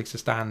in politics to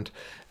stand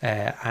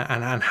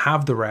and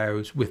have the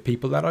rows with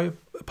people that I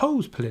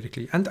oppose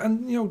politically, and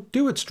you know,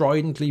 do it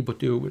stridently, but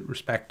do it with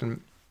respect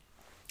and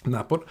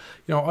that. But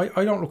you know,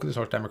 I don't look at the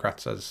Social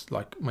Democrats as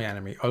like my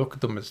enemy. I look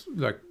at them as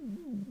like,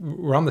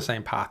 we're on the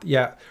same path.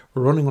 Yeah,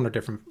 we're running under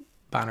different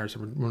banners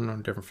and we're running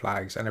under different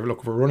flags. And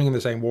if we're running in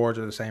the same wards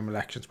or the same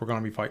elections, we're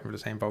going to be fighting for the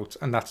same votes.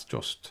 And that's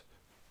just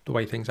the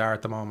way things are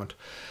at the moment.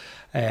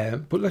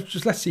 But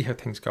let's see how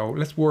things go.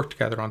 Let's work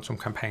together on some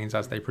campaigns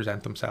as they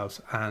present themselves.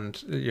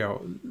 And you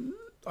know,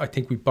 I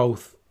think we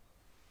both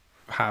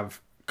have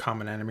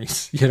common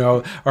enemies, you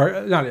know,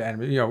 or not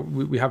enemies. You know,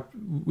 we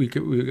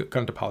got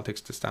into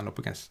politics to stand up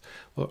against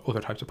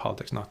other types of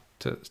politics, not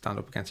to stand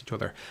up against each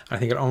other. And I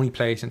think it only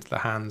plays into the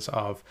hands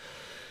of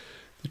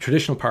the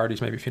traditional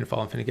parties, maybe Fianna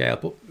Fáil and Fine Gael,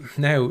 but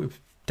now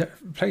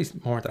it plays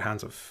more into the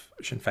hands of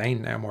Sinn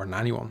Féin now more than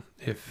anyone.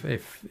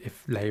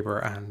 If Labour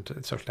and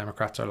Social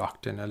Democrats are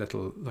locked in a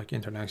little like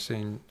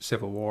internecine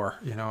civil war,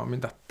 you know, I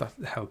mean, that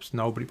helps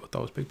nobody but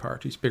those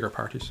bigger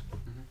parties.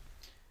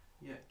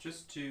 Yeah,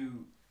 just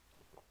to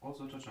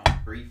also touch on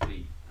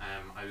briefly,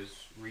 I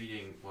was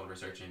reading while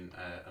researching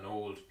an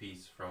old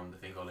piece from the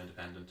Fingal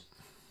Independent,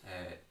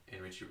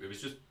 in which it was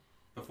just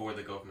before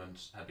the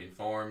government had been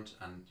formed,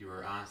 and you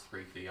were asked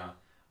briefly on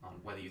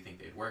whether you think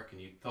they'd work,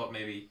 and you thought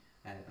maybe,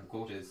 and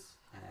quote is,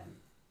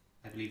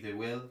 I believe they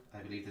will. I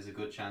believe there's a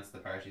good chance the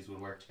parties will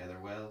work together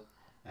well,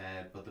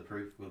 but the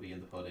proof will be in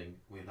the pudding.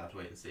 We'll have to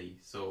wait and see.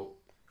 So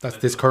that's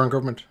this current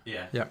government.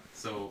 Yeah.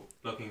 So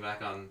looking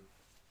back on,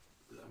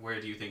 where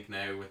do you think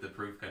now, with the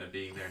proof kind of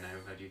being there now,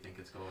 how do you think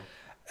it's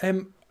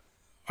going?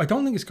 I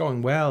don't think it's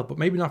going well, but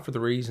maybe not for the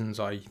reasons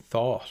I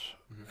thought.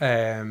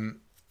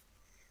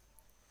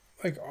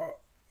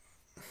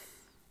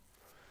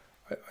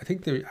 I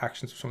think the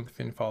actions of some of the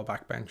Fianna Fáil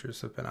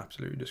backbenchers have been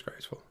absolutely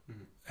disgraceful.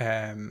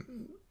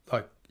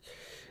 Like,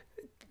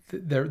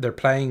 they're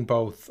playing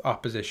both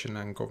opposition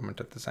and government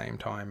at the same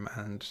time,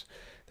 and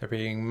they're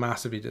being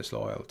massively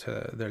disloyal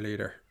to their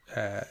leader,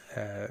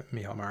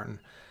 Micheál Martin,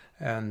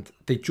 and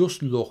they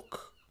just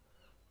look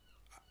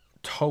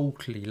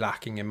totally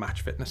lacking in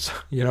match fitness.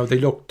 You know, they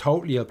look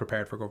totally ill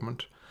prepared for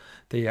government.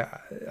 They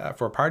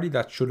for a party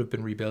that should have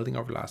been rebuilding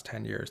over the last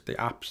 10 years,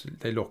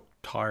 they look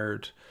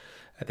tired,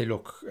 they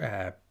look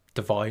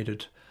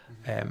divided,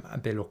 and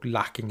they look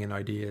lacking in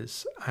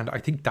ideas. And I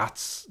think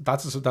that's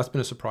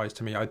been a surprise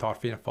to me. I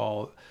thought Fianna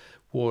Fáil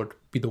would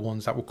be the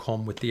ones that would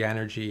come with the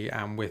energy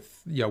and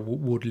with, you know,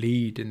 would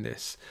lead in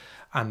this,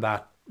 and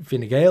that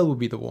Fine Gael would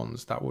be the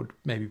ones that would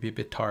maybe be a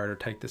bit tired or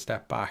take the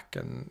step back.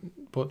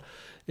 But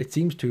it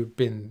seems to have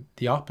been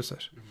the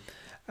opposite.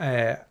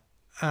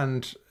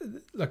 And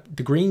like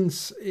the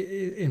Greens,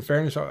 in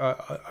fairness,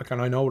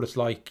 I know what it's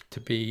like to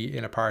be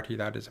in a party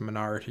that is a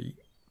minority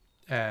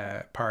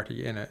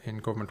party in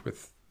government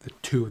with the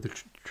two of the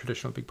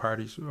traditional big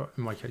parties,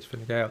 in my case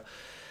Fine Gael.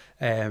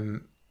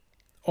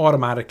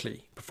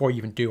 Automatically, before you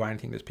even do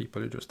anything, there's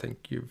people who just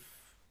think you've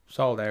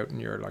sold out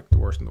and you're like the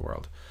worst in the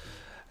world.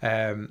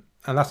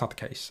 And that's not the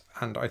case.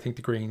 And I think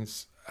the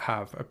Greens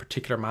have a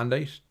particular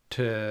mandate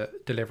to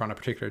deliver on a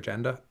particular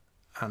agenda,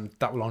 and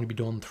that will only be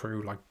done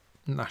through like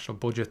national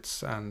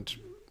budgets and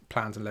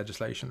plans and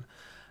legislation.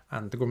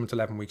 And the government's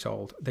 11 weeks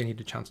old. They need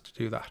a chance to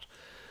do that.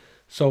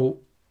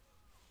 So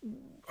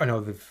I know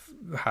they've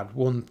had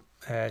one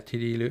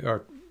TD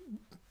or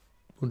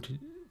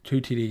two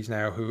TDs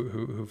now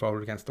who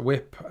voted against the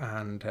whip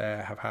and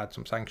have had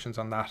some sanctions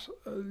on that.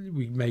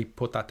 We may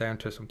put that down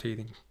to some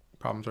teething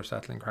problems or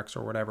settling cracks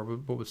or whatever,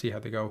 but we'll see how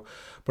they go.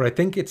 But I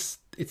think it's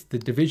the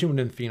division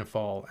within Fianna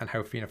Fáil and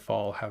how Fianna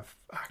Fáil have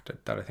acted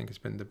that I think has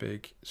been the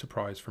big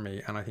surprise for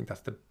me, and I think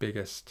that's the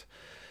biggest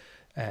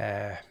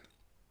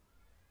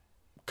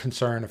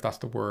concern, if that's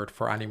the word,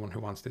 for anyone who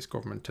wants this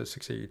government to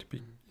succeed,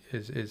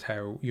 is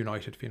how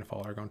united Fianna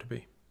Fáil are going to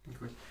be.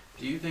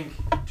 Do you think,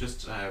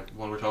 just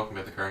while we're talking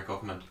about the current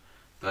government,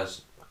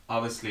 that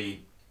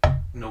obviously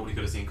nobody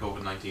could have seen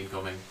COVID-19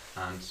 coming,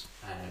 and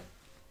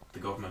the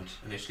government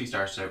initially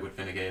started out with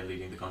Fine Gael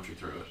leading the country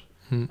through it,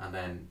 and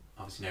then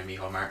obviously now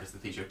Micheál Martin is the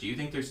Taoiseach. Do you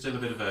think there's still a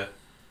bit of a,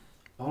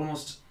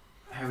 almost,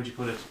 how would you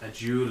put it, a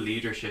dual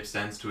leadership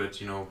sense to it?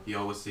 You know, you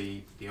always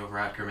see the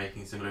Overadker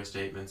making similar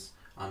statements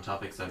on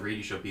topics that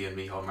really should be in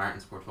Micheál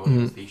Martin's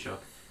portfolio as Taoiseach.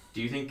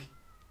 Do you think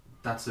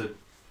that's a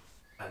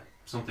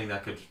something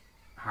that could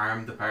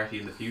harm the party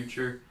in the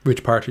future?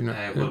 Which party?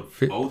 Well,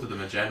 both of them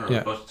in general.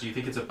 Yeah. But do you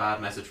think it's a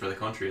bad message for the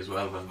country as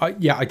well? I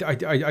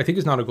think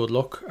it's not a good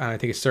look, and I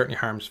think it certainly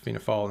harms Fianna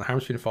Fáil, and it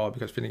harms Fianna Fáil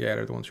because Fine Gael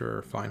are the ones who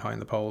are flying high in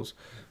the polls.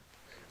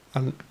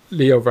 And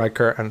Leo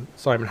Varadkar and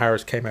Simon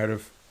Harris came out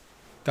of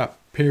that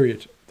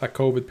period, that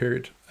COVID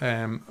period,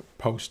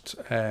 post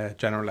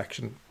general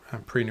election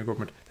and pre-new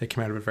government. They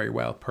came out of it very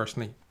well.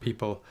 Personally,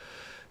 people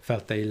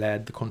felt they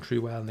led the country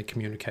well and they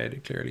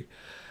communicated clearly.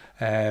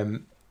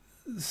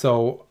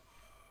 So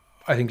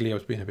I think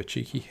Leo's being a bit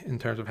cheeky in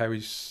terms of how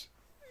he's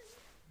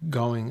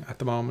going at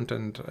the moment,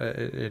 and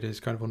it is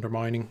kind of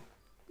undermining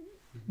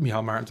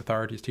Micheál Martin's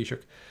authority as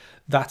Taoiseach.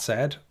 That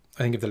said,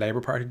 I think if the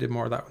Labour Party did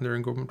more of that when they're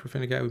in government with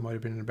Fine Gael, we might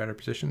have been in a better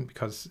position,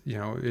 because, you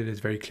know, it is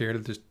very clear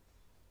that there's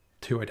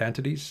two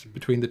identities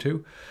between the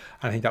two.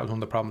 And I think that was one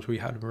of the problems we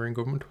had when we were in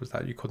government, was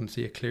that you couldn't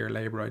see a clear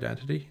Labour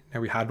identity. Now,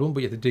 we had one,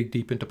 but you had to dig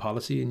deep into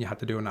policy and you had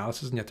to do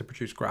analysis and you had to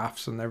produce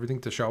graphs and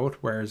everything to show it,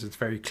 whereas it's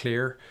very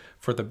clear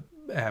for the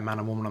man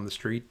and woman on the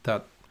street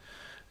that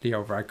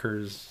Leo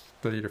Varadkar is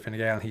the leader of Fine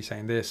Gael and he's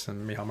saying this,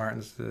 and Micheál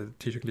Martin's the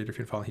Taoiseach leader of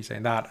Fianna Fáil and he's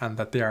saying that, and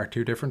that they are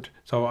two different.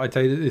 So I'd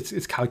say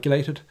it's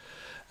calculated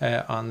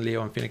on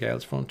Leo and Fine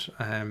Gael's front.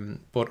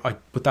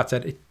 But that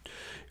said,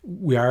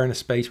 we are in a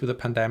space with a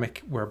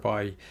pandemic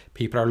whereby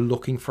people are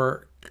looking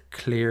for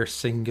clear,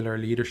 singular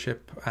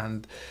leadership,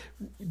 and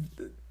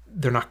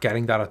they're not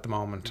getting that at the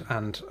moment.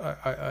 And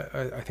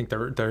I think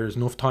there's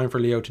enough time for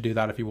Leo to do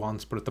that if he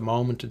wants. But at the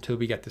moment, until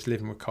we get this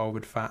Living with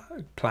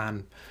COVID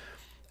plan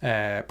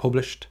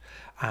published,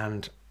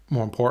 and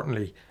more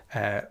importantly,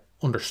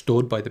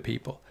 understood by the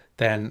people,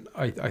 then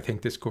I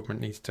think this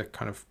government needs to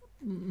kind of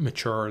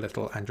mature a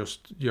little and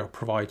just, you know,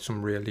 provide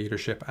some real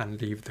leadership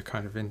and leave the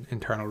kind of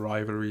internal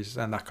rivalries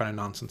and that kind of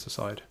nonsense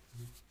aside.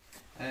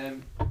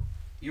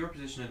 Your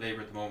position in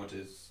Labour at the moment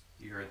is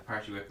you're the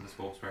party whip and the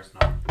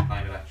spokesperson on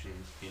climate action,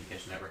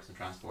 communication networks and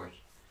transport.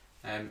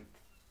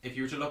 If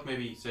you were to look,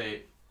 maybe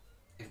say,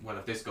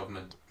 if this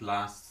government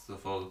lasts the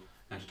full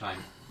amount of time,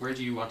 where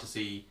do you want to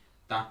see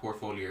that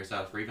portfolio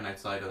yourself, or even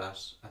outside of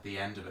that, at the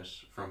end of it,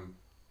 from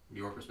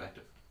your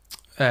perspective?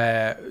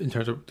 In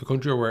terms of the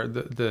country, or where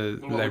the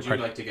what would you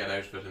like to get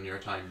out of it in your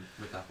time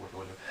with that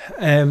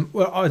portfolio?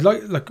 Well, I'd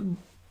like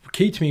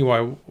key to me why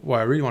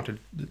I really wanted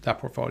that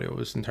portfolio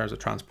was in terms of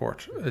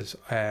transport is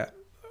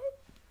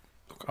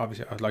look,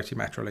 obviously I'd like to see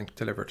Metrolink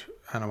delivered,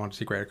 and I want to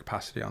see greater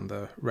capacity on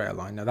the rail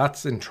line. Now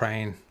that's in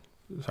train.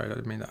 Sorry, I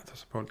didn't mean that. I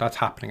suppose that's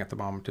happening at the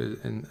moment,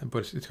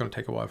 but it's going to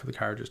take a while for the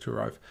carriages to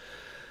arrive.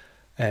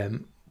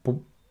 But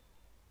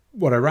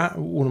what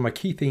one of my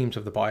key themes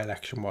of the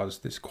by-election was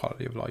this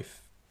quality of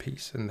life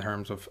piece, in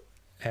terms of,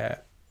 you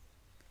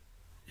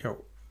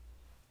know,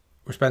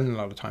 we're spending a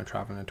lot of time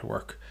traveling into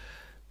work.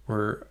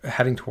 we're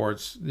heading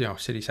towards, you know,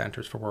 city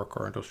centres for work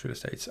or industrial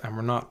estates, and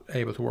we're not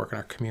able to work in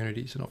our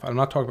communities enough. I'm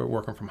not talking about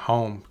working from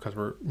home, because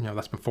we're, you know,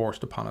 that's been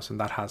forced upon us, and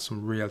that has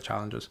some real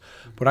challenges.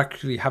 But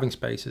actually having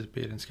spaces,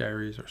 be it in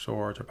Skerries or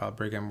Swords or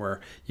Balbriggan, where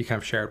you can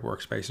have shared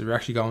workspaces. We're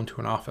actually going to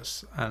an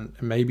office, and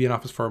it may be an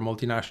office for a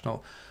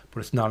multinational,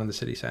 but it's not in the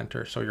city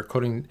centre. So you're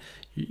cutting,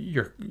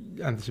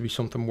 and this would be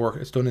something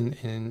it's done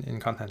in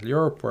continental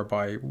Europe,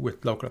 whereby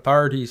with local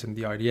authorities and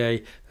the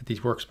IDA, that these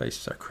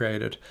workspaces are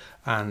created,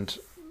 and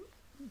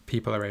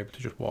people are able to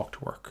just walk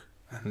to work,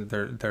 and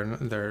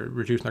they're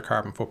reducing their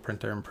carbon footprint,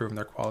 they're improving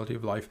their quality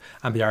of life,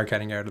 and they are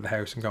getting out of the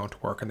house and going to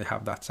work, and they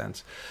have that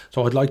sense.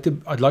 So I'd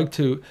like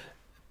to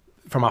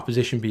from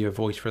opposition be a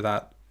voice for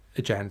that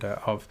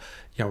agenda of,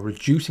 you know,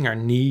 reducing our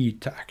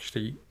need to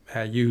actually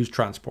use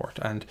transport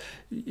and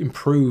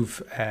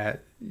improve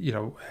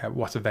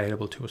what's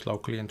available to us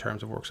locally in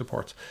terms of work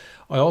supports.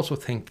 I also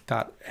think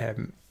that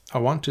I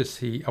want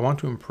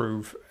to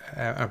improve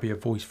and be a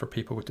voice for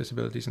people with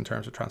disabilities in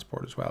terms of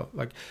transport as well.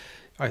 Like,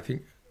 I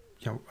think,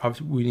 you know,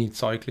 obviously we need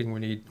cycling, we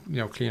need, you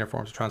know, cleaner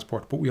forms of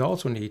transport, but we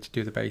also need to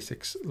do the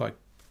basics, like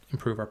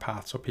improve our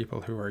paths, so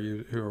people who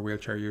are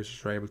wheelchair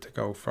users are able to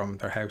go from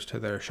their house to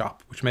their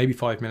shop, which may be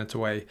 5 minutes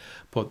away,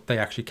 but they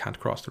actually can't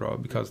cross the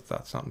road because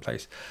that's not in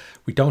place.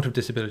 We don't have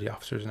disability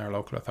officers in our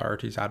local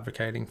authorities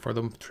advocating for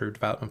them through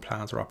development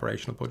plans or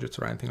operational budgets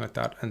or anything like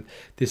that. And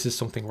this is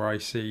something where I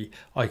see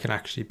I can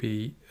actually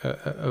be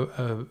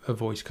a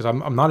voice, because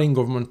I'm not in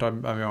government.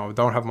 I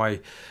don't have my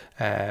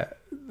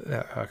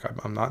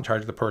I'm not in charge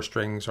of the purse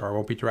strings, or I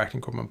won't be directing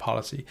government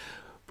policy.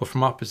 But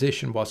from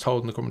opposition, whilst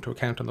holding the government to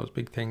account on those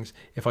big things,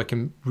 if I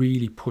can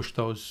really push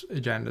those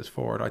agendas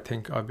forward, I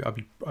think I'll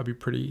be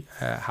pretty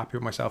happy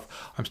with myself.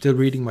 I'm still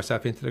reading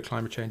myself into the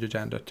climate change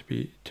agenda.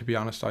 To be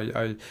honest,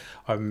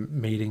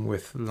 I'm meeting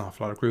with an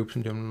awful lot of groups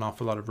and doing an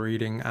awful lot of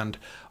reading, and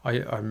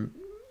I'm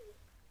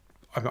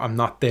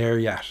not there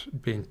yet,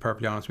 being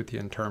perfectly honest with you,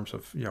 in terms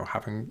of, you know,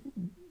 having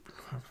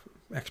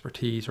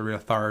expertise or real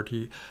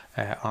authority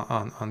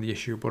on the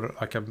issue. But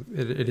like,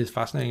 it is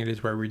fascinating. It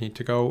is where we need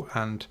to go,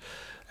 and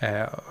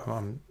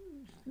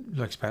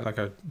spent like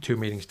 2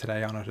 meetings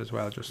today on it as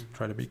well, just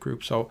try to meet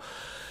groups. So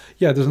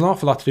yeah, there's an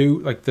awful lot to do.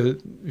 Like,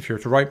 if you were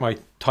to write my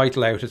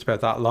title out, it's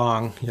about that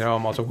long. You know,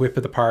 I'm also whip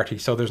of the party,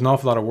 so there's an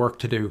awful lot of work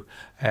to do.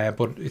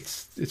 But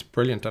it's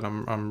brilliant, and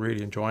I'm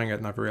really enjoying it,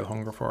 and I have a real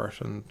hunger for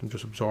it, and I'm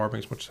just absorbing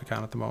as much as I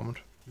can at the moment.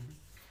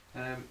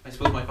 I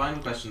suppose my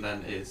final question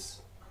then is,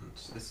 and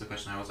this is a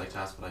question I always like to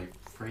ask, but I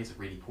phrase it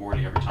really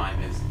poorly every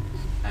time, is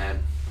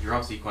you're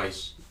obviously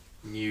quite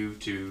new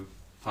to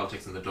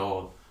politics in the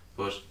Dáil,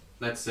 but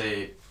let's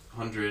say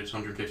 100,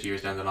 150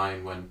 years down the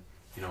line, when,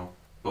 you know,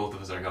 both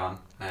of us are gone,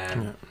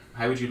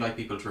 how would you like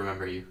people to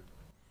remember you?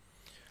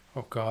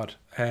 Oh God.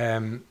 I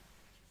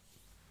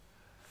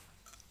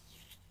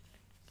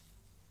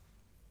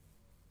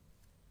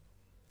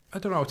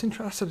don't know. It's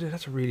interesting.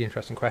 That's a really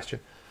interesting question.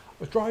 I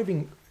was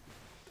driving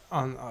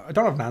on. I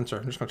don't have an answer.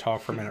 I'm just going to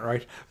talk for a minute,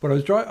 right? But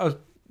there's a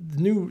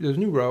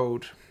new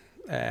road,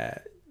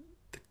 an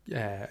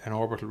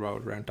orbital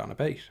road around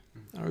Donabate.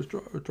 And I was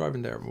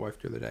driving there with my wife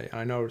the other day, and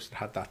I noticed it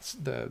had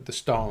the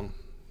stone.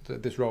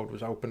 This road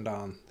was opened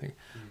on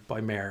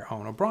by Mayor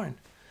Owen O'Brien.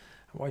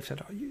 And my wife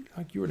said, "Oh,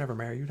 you were never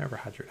mayor. You never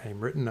had your name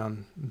written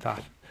on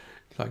that.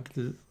 Like,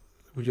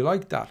 would you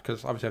like that?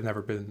 Because obviously I've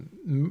never been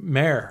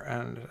mayor."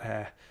 And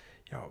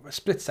you know, a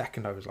split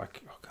second I was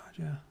like, "Oh God,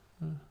 yeah,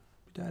 it'd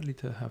be deadly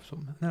to have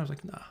something." And then I was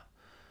like, "Nah, I'm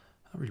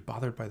not really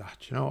bothered by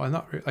that. You know, I'm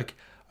not really, like,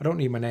 I don't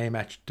need my name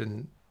etched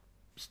in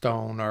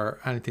stone or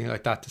anything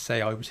like that to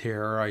say I was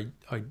here, or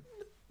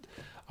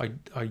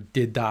I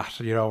did that,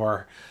 you know,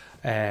 or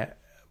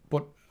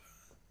but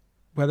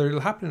whether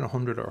it'll happen in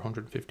 100 or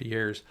 150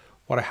 years,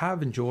 what I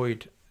have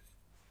enjoyed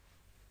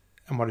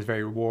and what is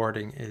very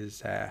rewarding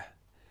is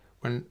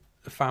when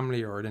a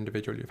family or an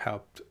individual you've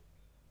helped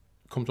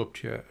comes up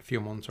to you a few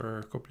months or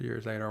a couple of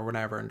years later or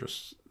whatever, and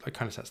just like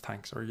kind of says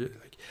thanks, or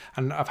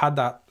and I've had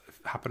that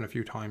happen a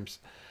few times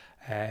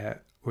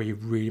where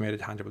you've really made a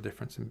tangible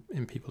difference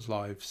in people's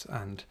lives,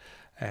 and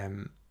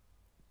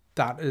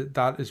that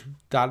is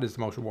the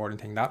most rewarding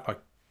thing. That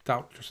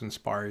just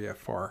inspire you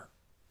for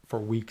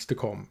weeks to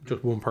come.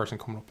 Just one person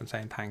coming up and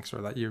saying thanks,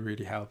 or that you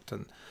really helped,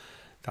 and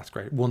that's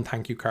great. One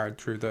thank you card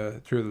through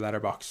the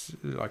letterbox,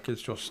 like,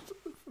 it's just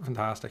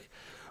fantastic.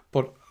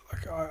 But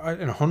like,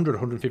 in 100,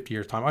 150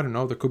 years time, I don't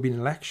know, there could be an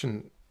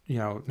election, you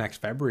know, next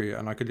February,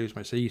 and I could lose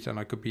my seat, and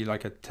I could be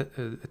like a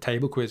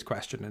table quiz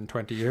question in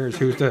 20 years.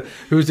 Who's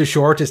the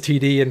shortest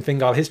TD in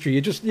Fingal history?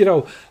 You just, you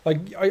know,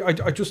 like,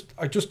 I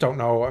just don't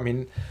know. I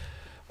mean,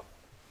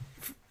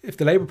 if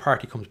the Labour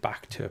Party comes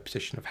back to a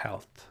position of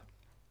health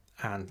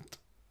and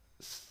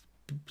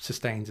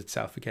sustains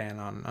itself again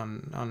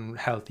on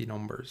healthy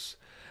numbers,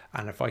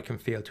 and if I can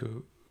feel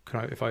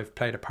if I've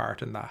played a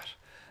part in that,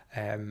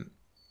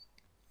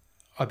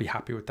 I'll be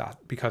happy with that,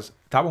 because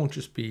that won't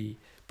just be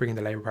bringing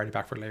the Labour Party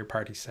back for the Labour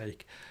Party's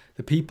sake.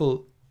 The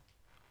people,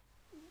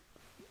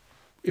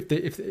 if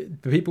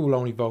the people will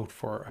only vote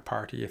for a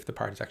party if the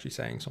party's actually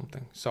saying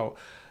something. So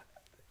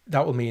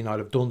that will mean I'll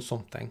have done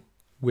something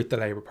with the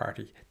Labour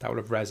Party that will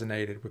have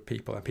resonated with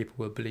people, and people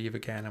will believe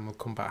again and will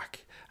come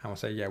back and will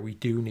say, yeah, we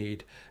do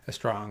need a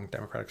strong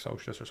democratic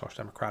socialist or social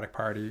democratic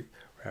party,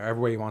 whatever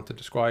way you want to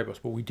describe us,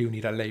 but we do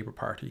need a Labour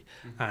Party.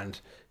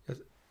 And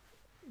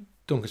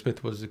Duncan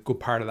Smith was a good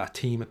part of that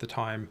team at the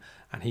time,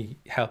 and he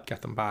helped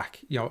get them back.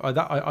 You know,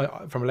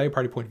 I from a Labour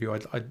Party point of view,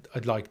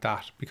 I'd like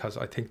that, because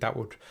I think that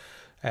would,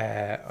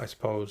 I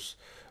suppose,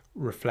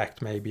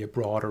 reflect maybe a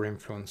broader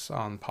influence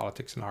on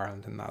politics in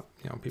Ireland, in that,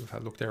 you know, people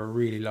felt, look, they were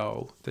really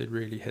low, they'd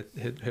really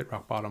hit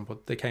rock bottom,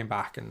 but they came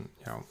back, and,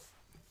 you know,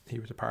 he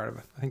was a part of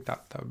it. I think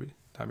that'd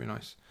be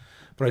nice.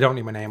 But I don't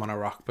need my name on a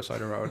rock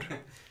beside a road.